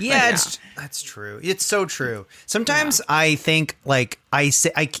 Yeah, that's true. It's so true. Sometimes I think like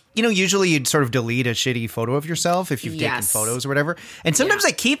usually you'd sort of delete a shitty photo of yourself if you've taken photos or whatever. And sometimes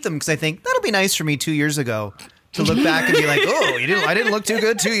I keep them because I think that'll be nice for me 2 years ago to look back and be like, oh, I didn't look too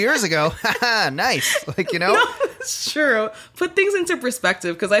good 2 years ago. Nice. Like, No, it's true. Put things into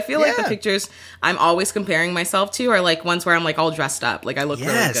perspective because I feel like the pictures I'm always comparing myself to are like ones where I'm like all dressed up. Like I look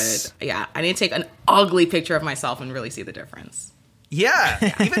really good. Yeah. I need to take an ugly picture of myself and really see the difference. Yeah.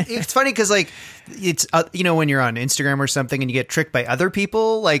 Even, it's funny because like it's, when you're on Instagram or something and you get tricked by other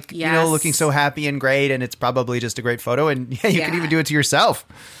people, like, looking so happy and great and it's probably just a great photo and you can even do it to yourself.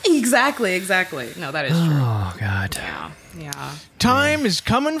 Exactly. No, that is true. Oh, God. Yeah. Time is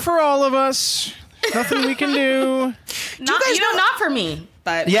coming for all of us. Nothing we can do. Not for me,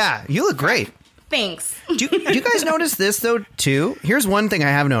 but yeah, you look great. Thanks. Do you guys notice this though too? Here's one thing I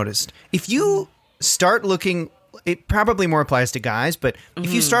have noticed. If you start looking, it probably more applies to guys, but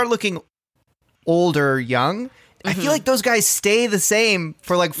if you start looking old or young, I feel like those guys stay the same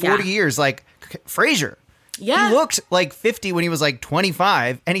for like 40 years. Like Frasier. Yeah. He looked like 50 when he was like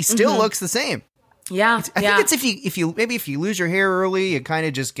 25 and he still looks the same. Yeah. I think it's if you lose your hair early, you kind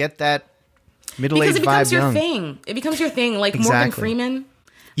of just get that middle-aged vibe. Because it becomes your thing. It becomes your thing. Like Morgan Freeman.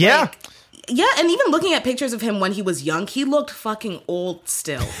 Yeah. Like, Yeah, and even looking at pictures of him when he was young, he looked fucking old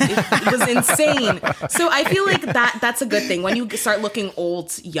still. It was insane. So I feel like that's a good thing. When you start looking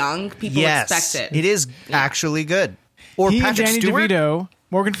old young, people expect it. It is actually good. Or He Patrick and Danny Stewart. DeVito,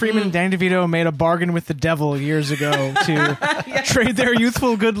 Morgan Freeman and Danny DeVito made a bargain with the devil years ago to trade their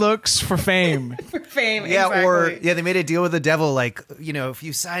youthful good looks for fame. For fame, Yeah, exactly. or they made a deal with the devil, like, if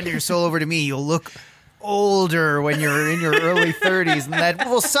you sign your soul over to me, you'll look older when you're in your early 30s, and that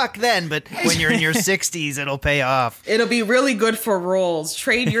will suck then, but when you're in your 60s, it'll pay off. It'll be really good for roles.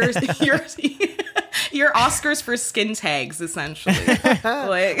 Trade your Oscars for skin tags, essentially.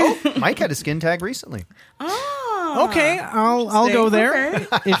 Mike had a skin tag recently. Okay, I'll go there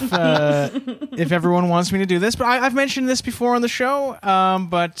if everyone wants me to do this. But I've mentioned this before on the show.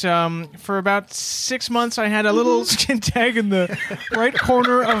 But for about 6 months, I had a little skin tag in the right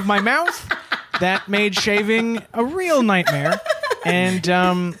corner of my mouth that made shaving a real nightmare.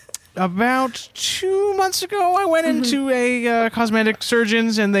 And about 2 months ago, I went into a cosmetic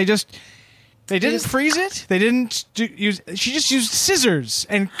surgeon's, and they didn't freeze it. They didn't use. She just used scissors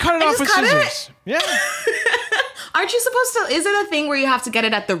and cut it off with scissors. Yeah. Aren't you supposed to? Is it a thing where you have to get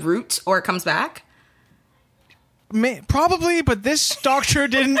it at the root or it comes back? Probably, but this doctor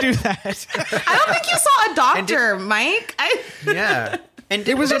didn't do that. I don't think you saw a doctor, Mike. Yeah. And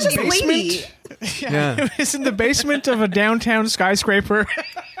It was a Such a basement. lady. Yeah. It was in the basement of a downtown skyscraper.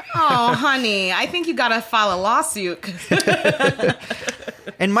 Oh, honey, I think you gotta file a lawsuit.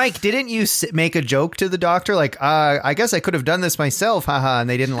 And Mike, didn't you make a joke to the doctor? Like, I guess I could have done this myself, haha, and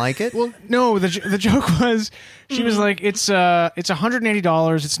they didn't like it? Well, no, the joke was, she was like, it's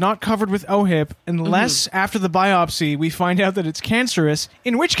 $180. It's not covered with OHIP unless after the biopsy we find out that it's cancerous,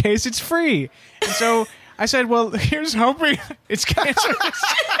 in which case it's free. And so I said, well, here's hoping it's cancerous.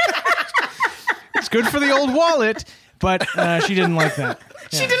 It's good for the old wallet, but she didn't like that.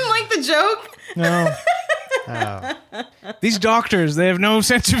 She didn't like the joke. No. These doctors, they have no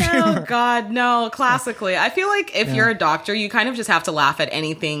sense of humor. Oh God, no. Classically, I feel like if you're a doctor, you kind of just have to laugh at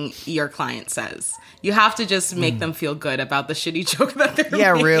anything your client says. You have to just make them feel good about the shitty joke that they're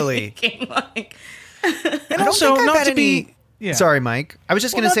making. Really. Like, And also, not to be... Yeah. Sorry, Mike. I was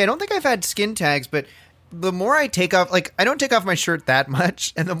just going to say, I don't think I've had skin tags, but the more I take off, like, I don't take off my shirt that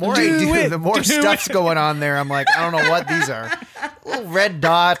much, and the more I do, the more stuff's going on there. I'm like, I don't know what these are. Little red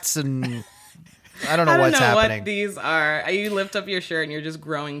dots, and I don't know what's happening. What these are. You lift up your shirt and you're just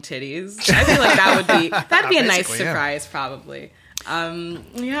growing titties. I feel like that'd be a nice surprise, probably.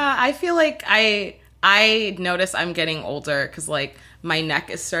 Yeah, I feel like I notice I'm getting older because like my neck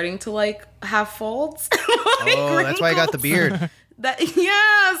is starting to like have folds. Oh, that's why I got the beard.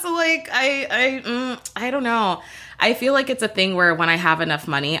 So like I don't know. I feel like it's a thing where when I have enough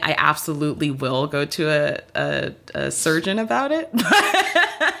money, I absolutely will go to a surgeon about it.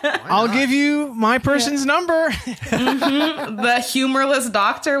 I'll give you my person's number. The humorless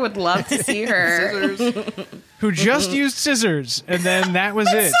doctor would love to see her. Who just used scissors, and then that was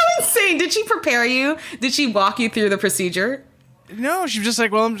it. So insane. Did she prepare you? Did she walk you through the procedure? No, she was just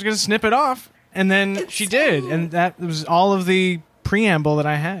like, well, I'm just going to snip it off. And then she did. And that was all of the preamble that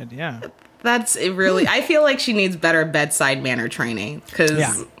I had. Yeah. That's it really. I feel like she needs better bedside manner training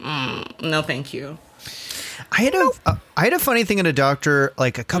because no, thank you. I had a funny thing at a doctor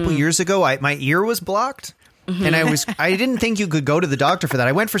like a couple years ago. My ear was blocked. And I didn't think you could go to the doctor for that.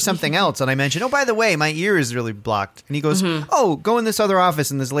 I went for something else, and I mentioned, oh, by the way, my ear is really blocked. And he goes, oh, go in this other office,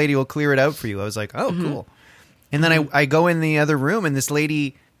 and this lady will clear it out for you. I was like, oh, cool. And then I go in the other room, and this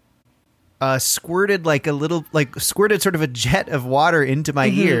lady squirted squirted sort of a jet of water into my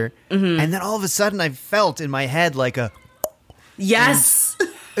ear, and then all of a sudden I felt in my head like a yes,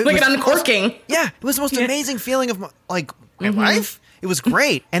 like an uncorking. Yeah, it was the most amazing feeling of my life. It was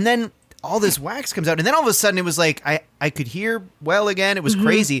great, and then all this wax comes out, and then all of a sudden it was like I could hear well again. It was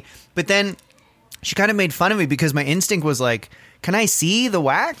crazy, but then she kind of made fun of me because my instinct was like, can I see the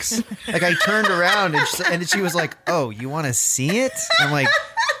wax? Like I turned around and she was like, oh, you want to see it? I'm like,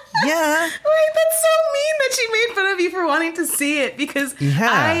 yeah. Wait, that's so mean that she made fun of you for wanting to see it because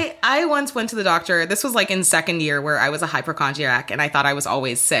I once went to the doctor. This was like in second year where I was a hypochondriac and I thought I was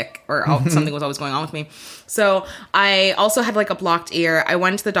always sick or something was always going on with me. So I also had like a blocked ear. I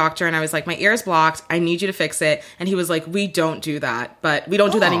went to the doctor and I was like, my ear is blocked. I need you to fix it. And he was like, we don't do that, but we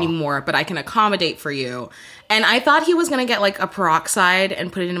don't do that anymore, but I can accommodate for you. And I thought he was going to get like a peroxide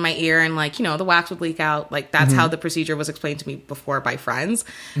and put it into my ear and like, the wax would leak out. Like that's how the procedure was explained to me before by friends.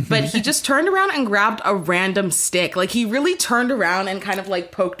 But he just turned around and grabbed a random stick. Like he really turned around and kind of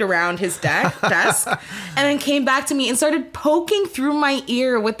like poked around his desk and then came back to me and started poking through my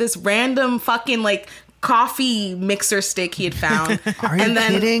ear with this random fucking like coffee mixer stick he had found. Are you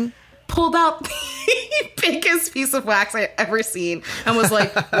kidding? pulled out the biggest piece of wax I'd ever seen and was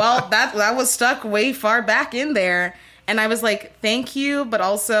like, well, that was stuck way far back in there. And I was like, thank you, but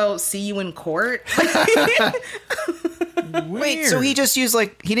also see you in court. Wait, so he just used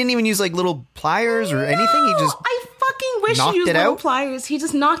he didn't even use little pliers or anything? He just I fucking wish knocked he used it little out? pliers. He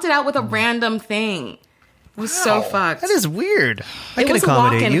just knocked it out with a random thing. It was so fucked. That is weird. I It can was a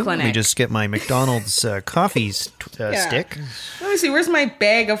accommodate walk-in you. clinic. Let me just get my McDonald's coffee stick. Let me see. Where's my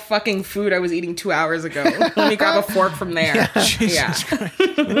bag of fucking food I was eating 2 hours ago? Let me grab a fork from there. Jesus Christ.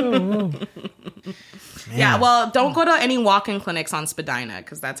 Yeah, well, don't go to any walk-in clinics on Spadina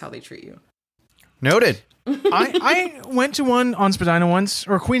because that's how they treat you. Noted. I went to one on Spadina once,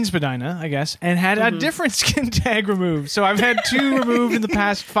 or Queen Spadina, I guess, and had a different skin tag removed. So I've had 2 removed in the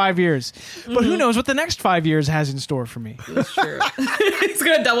past 5 years. But who knows what the next 5 years has in store for me. That's true. It's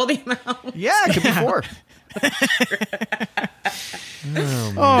going to double the amount. Yeah, it could be 4.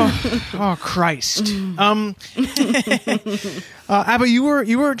 Oh, Christ. Abba, you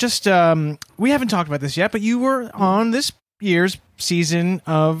were just, we haven't talked about this yet, but you were on this year's season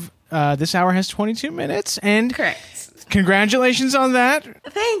of This Hour Has 22 Minutes, and Correct. congratulations on that.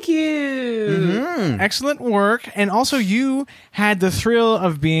 Thank you. Excellent work. And also, you had the thrill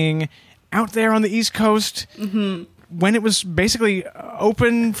of being out there on the East Coast when it was basically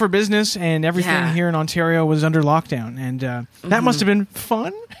open for business and everything here in Ontario was under lockdown. And that must have been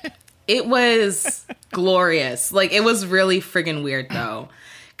fun. It was glorious. It was really friggin' weird, though.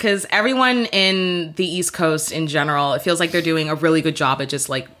 Because everyone in the East Coast in general, it feels like they're doing a really good job at just,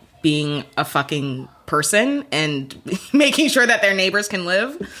 being a fucking person and making sure that their neighbors can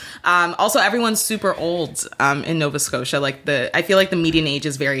live. Also, everyone's super old in Nova Scotia. I feel like the median age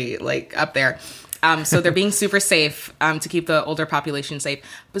is very, up there. So they're being super safe to keep the older population safe.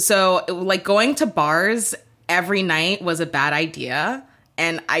 But so, going to bars every night was a bad idea.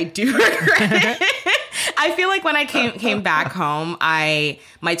 And I do regret it. I feel like when I came back home, my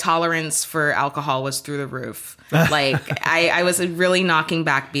tolerance for alcohol was through the roof. I was really knocking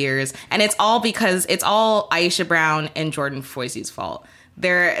back beers, and it's all because it's all Aisha Brown and Jordan Foisey's fault. They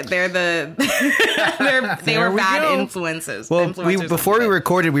were bad influences. Well, before we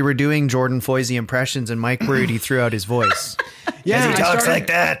recorded, we were doing Jordan Foisey impressions, and Mike worried he threw out his voice. Yeah, he talks like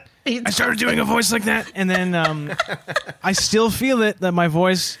that. I started doing a voice like that, and then I still feel it, that my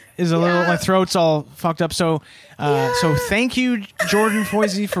voice is a little, my throat's all fucked up. So thank you, Jordan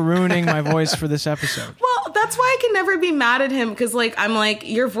Foisey, for ruining my voice for this episode. Well, that's why I can never be mad at him, because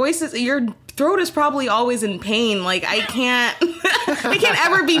your throat is probably always in pain. I can't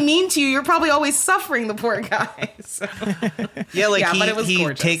ever be mean to you. You're probably always suffering, the poor guy. So. Yeah, but it was he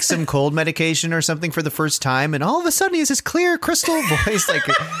gorgeous. takes some cold medication or something for the first time, and all of a sudden he has this clear crystal voice. It's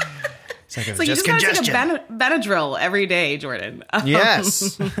you just gotta take a Benadryl every day, Jordan.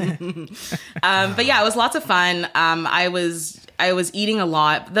 Yes. But yeah, it was lots of fun. I was eating a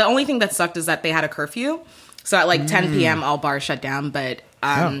lot. The only thing that sucked is that they had a curfew. So at 10 p.m. all bars shut down. But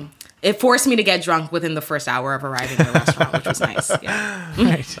it forced me to get drunk within the first hour of arriving at the restaurant, which was nice. Yeah.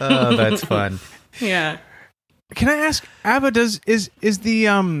 Right. Oh, that's fun. Yeah. Can I ask, Abba, is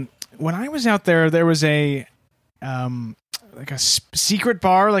the when I was out there, there was a secret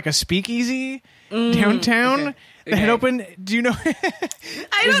bar, a speakeasy downtown that had opened. Do you know?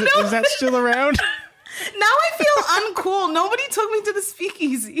 I don't know. Is that still around? Now I feel uncool. Nobody took me to the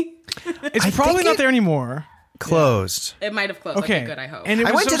speakeasy. It's probably not there anymore. Closed. It might have closed. Okay, Good, I hope. And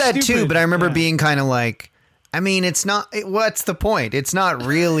I went to that too, but I remember Yeah. being kind of it's not. What's the point? It's not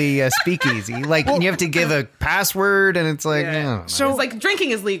really a speakeasy. You have to give a password, and it's I don't know. So it's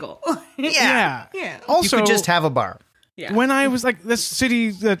drinking is legal. yeah. Yeah. Also, You could just have a bar. Yeah. when I was this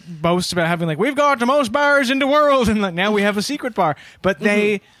city that boasts about having we've got the most bars in the world, and now we have a secret bar. But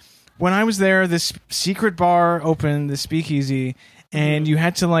when I was there, this secret bar opened, the speakeasy, and you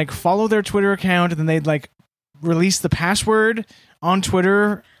had to follow their Twitter account, and then they'd release the password on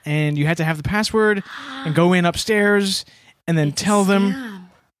Twitter, and you had to have the password and go in upstairs and then tell them.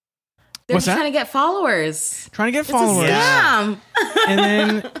 They're What's just that? trying to get followers. Trying to get It's a followers. scam. And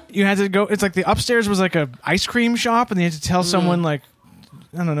then you had to go. It's the upstairs was a ice cream shop, and you had to tell someone I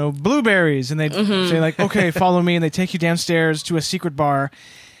don't know, blueberries, and they'd say okay, follow me, and they take you downstairs to a secret bar.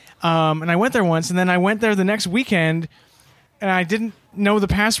 And I went there once, and then I went there the next weekend, and I didn't know the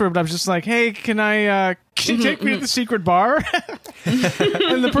password, but I was just hey, can you take me to the secret bar?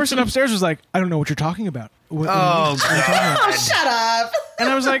 And the person upstairs was I don't know what you're talking about. What are you talking about? Oh, shut up. And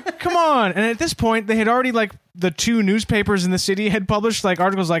I was come on. And at this point, they had already, the 2 newspapers in the city had published,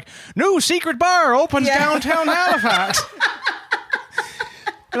 articles new secret bar opens downtown Halifax.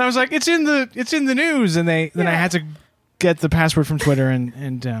 And I was it's in the news. And then I had to get the password from Twitter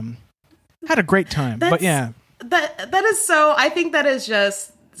and Had a great time. But yeah. That is so, I think that is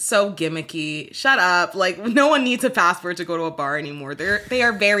just so gimmicky. Shut up. Like, no one needs a passport to go to a bar anymore. They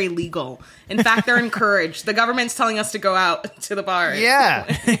are very legal. In fact, they're encouraged. The government's telling us to go out to the bars.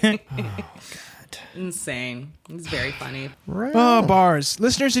 Yeah. Insane. It's very funny. Right. Oh, bars.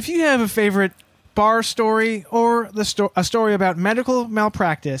 Listeners, if you have a favorite bar story or a story about medical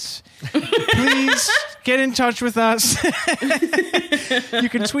malpractice, please get in touch with us. You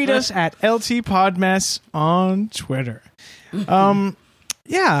can tweet us at LTPodmess on Twitter.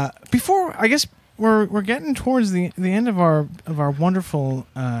 Yeah, before, I guess we're getting towards the end of our wonderful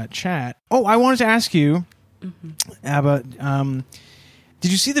chat. Oh, I wanted to ask you, Abba,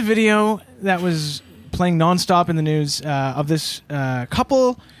 did you see the video that was playing nonstop in the news of this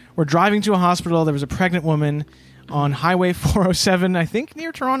couple were driving to a hospital? There was a pregnant woman on Highway 407, I think,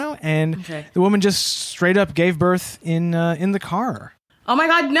 near Toronto, and the woman just straight up gave birth in the car. Oh my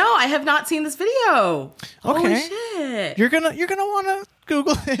God, no, I have not seen this video. Okay. Holy shit. You're gonna want to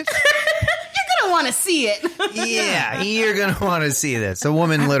Google it. You're gonna want to see it. Yeah, you're going to want to see this. A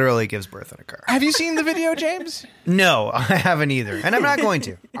woman literally gives birth in a car. Have you seen the video, James? No, I haven't either. And I'm not going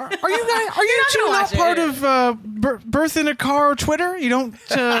to. Are you two not part of birth in a car Twitter? You don't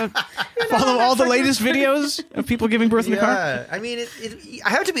follow all the latest videos of people giving birth in a car? Yeah, I mean, I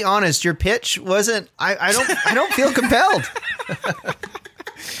have to be honest. Your pitch wasn't. I don't feel compelled.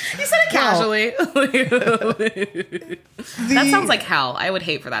 You said it casually. That sounds like hell. I would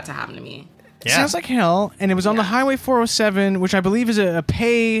hate for that to happen to me. It sounds like hell, and it was on the Highway 407, which I believe is a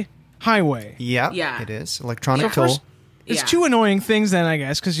pay highway. Yeah, it is. Electronic toll. It's two annoying things then, I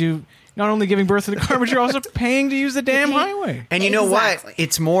guess, because you not only giving birth in a car, but you're also paying to use the damn highway. And you know what?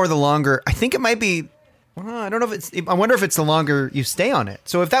 It's more the longer. I think it might be. Well, I don't know if it's. I wonder if it's the longer you stay on it.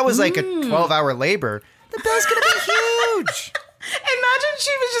 So if that was like a 12-hour labor, the bill's going to be huge. Imagine she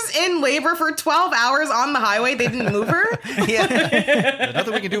was just in labor for 12 hours on the highway. They didn't move her. Yeah.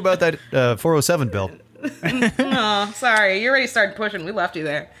 Nothing we can do about that 407 bill. Oh, sorry. You already started pushing. We left you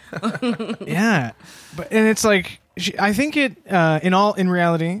there. Yeah. And it's like, I think it, in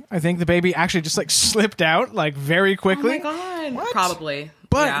reality, I think the baby actually just like slipped out like very quickly. Oh my God. What? Probably.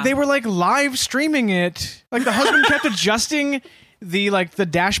 But they were like live streaming it. Like the husband kept adjusting the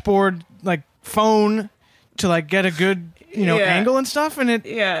dashboard like phone to like get a good angle and stuff, and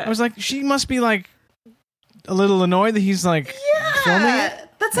I was like, she must be like a little annoyed that he's like filming it.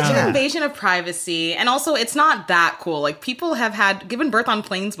 That's such an invasion of privacy, and also it's not that cool. Like, people have given birth on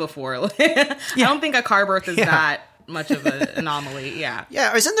planes before. I don't think a car birth is that much of an anomaly. Yeah,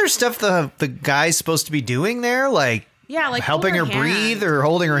 isn't there stuff the guy's supposed to be doing there, like helping her breathe or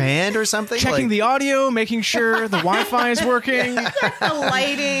holding her hand or something, checking the audio, making sure the Wi-Fi is working, the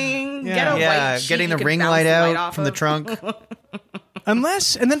lighting, getting the ring light out from the trunk. And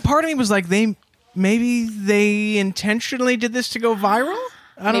then part of me was like, maybe they intentionally did this to go viral.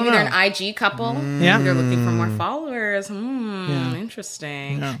 I don't know. They're an IG couple. They're looking for more followers.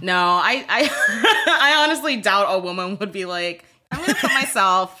 Interesting. Yeah. No, I honestly doubt a woman would be like, I'm going to put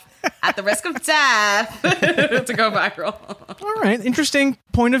myself at the risk of death to go viral. All right. Interesting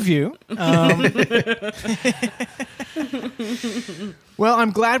point of view. Well,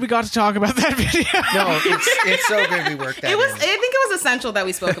 I'm glad we got to talk about that video. No, it's so good we worked that I think it was essential that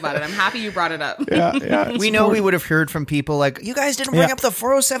we spoke about it. I'm happy you brought it up. Yeah. We know we would have heard from people like, you guys didn't bring up the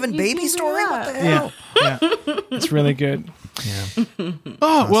 407 baby story? What the hell? Yeah. It's really good. Yeah. Oh,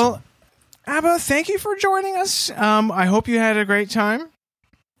 awesome. Well, Abba, thank you for joining us. I hope you had a great time.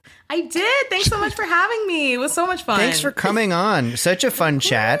 I did. Thanks so much for having me. It was so much fun. Thanks for coming on. Such a fun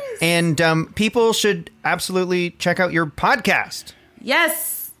chat. And people should absolutely check out your podcast.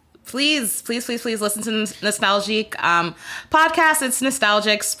 Yes. Please listen to Nostalgique podcast. It's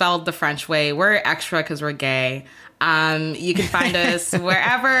nostalgic, spelled the French way. We're extra because we're gay. You can find us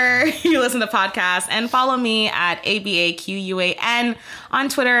wherever you listen to podcasts, and follow me at ABAQUAN on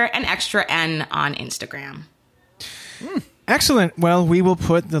Twitter and Extra N on Instagram. Excellent. Well, we will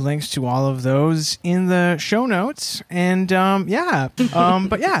put the links to all of those in the show notes. And but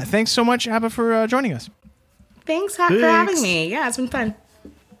yeah, thanks so much, Abba, for joining us. Thanks for having me. Yeah, it's been fun.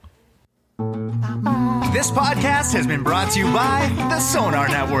 This podcast has been brought to you by the Sonar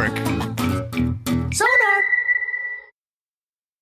Network.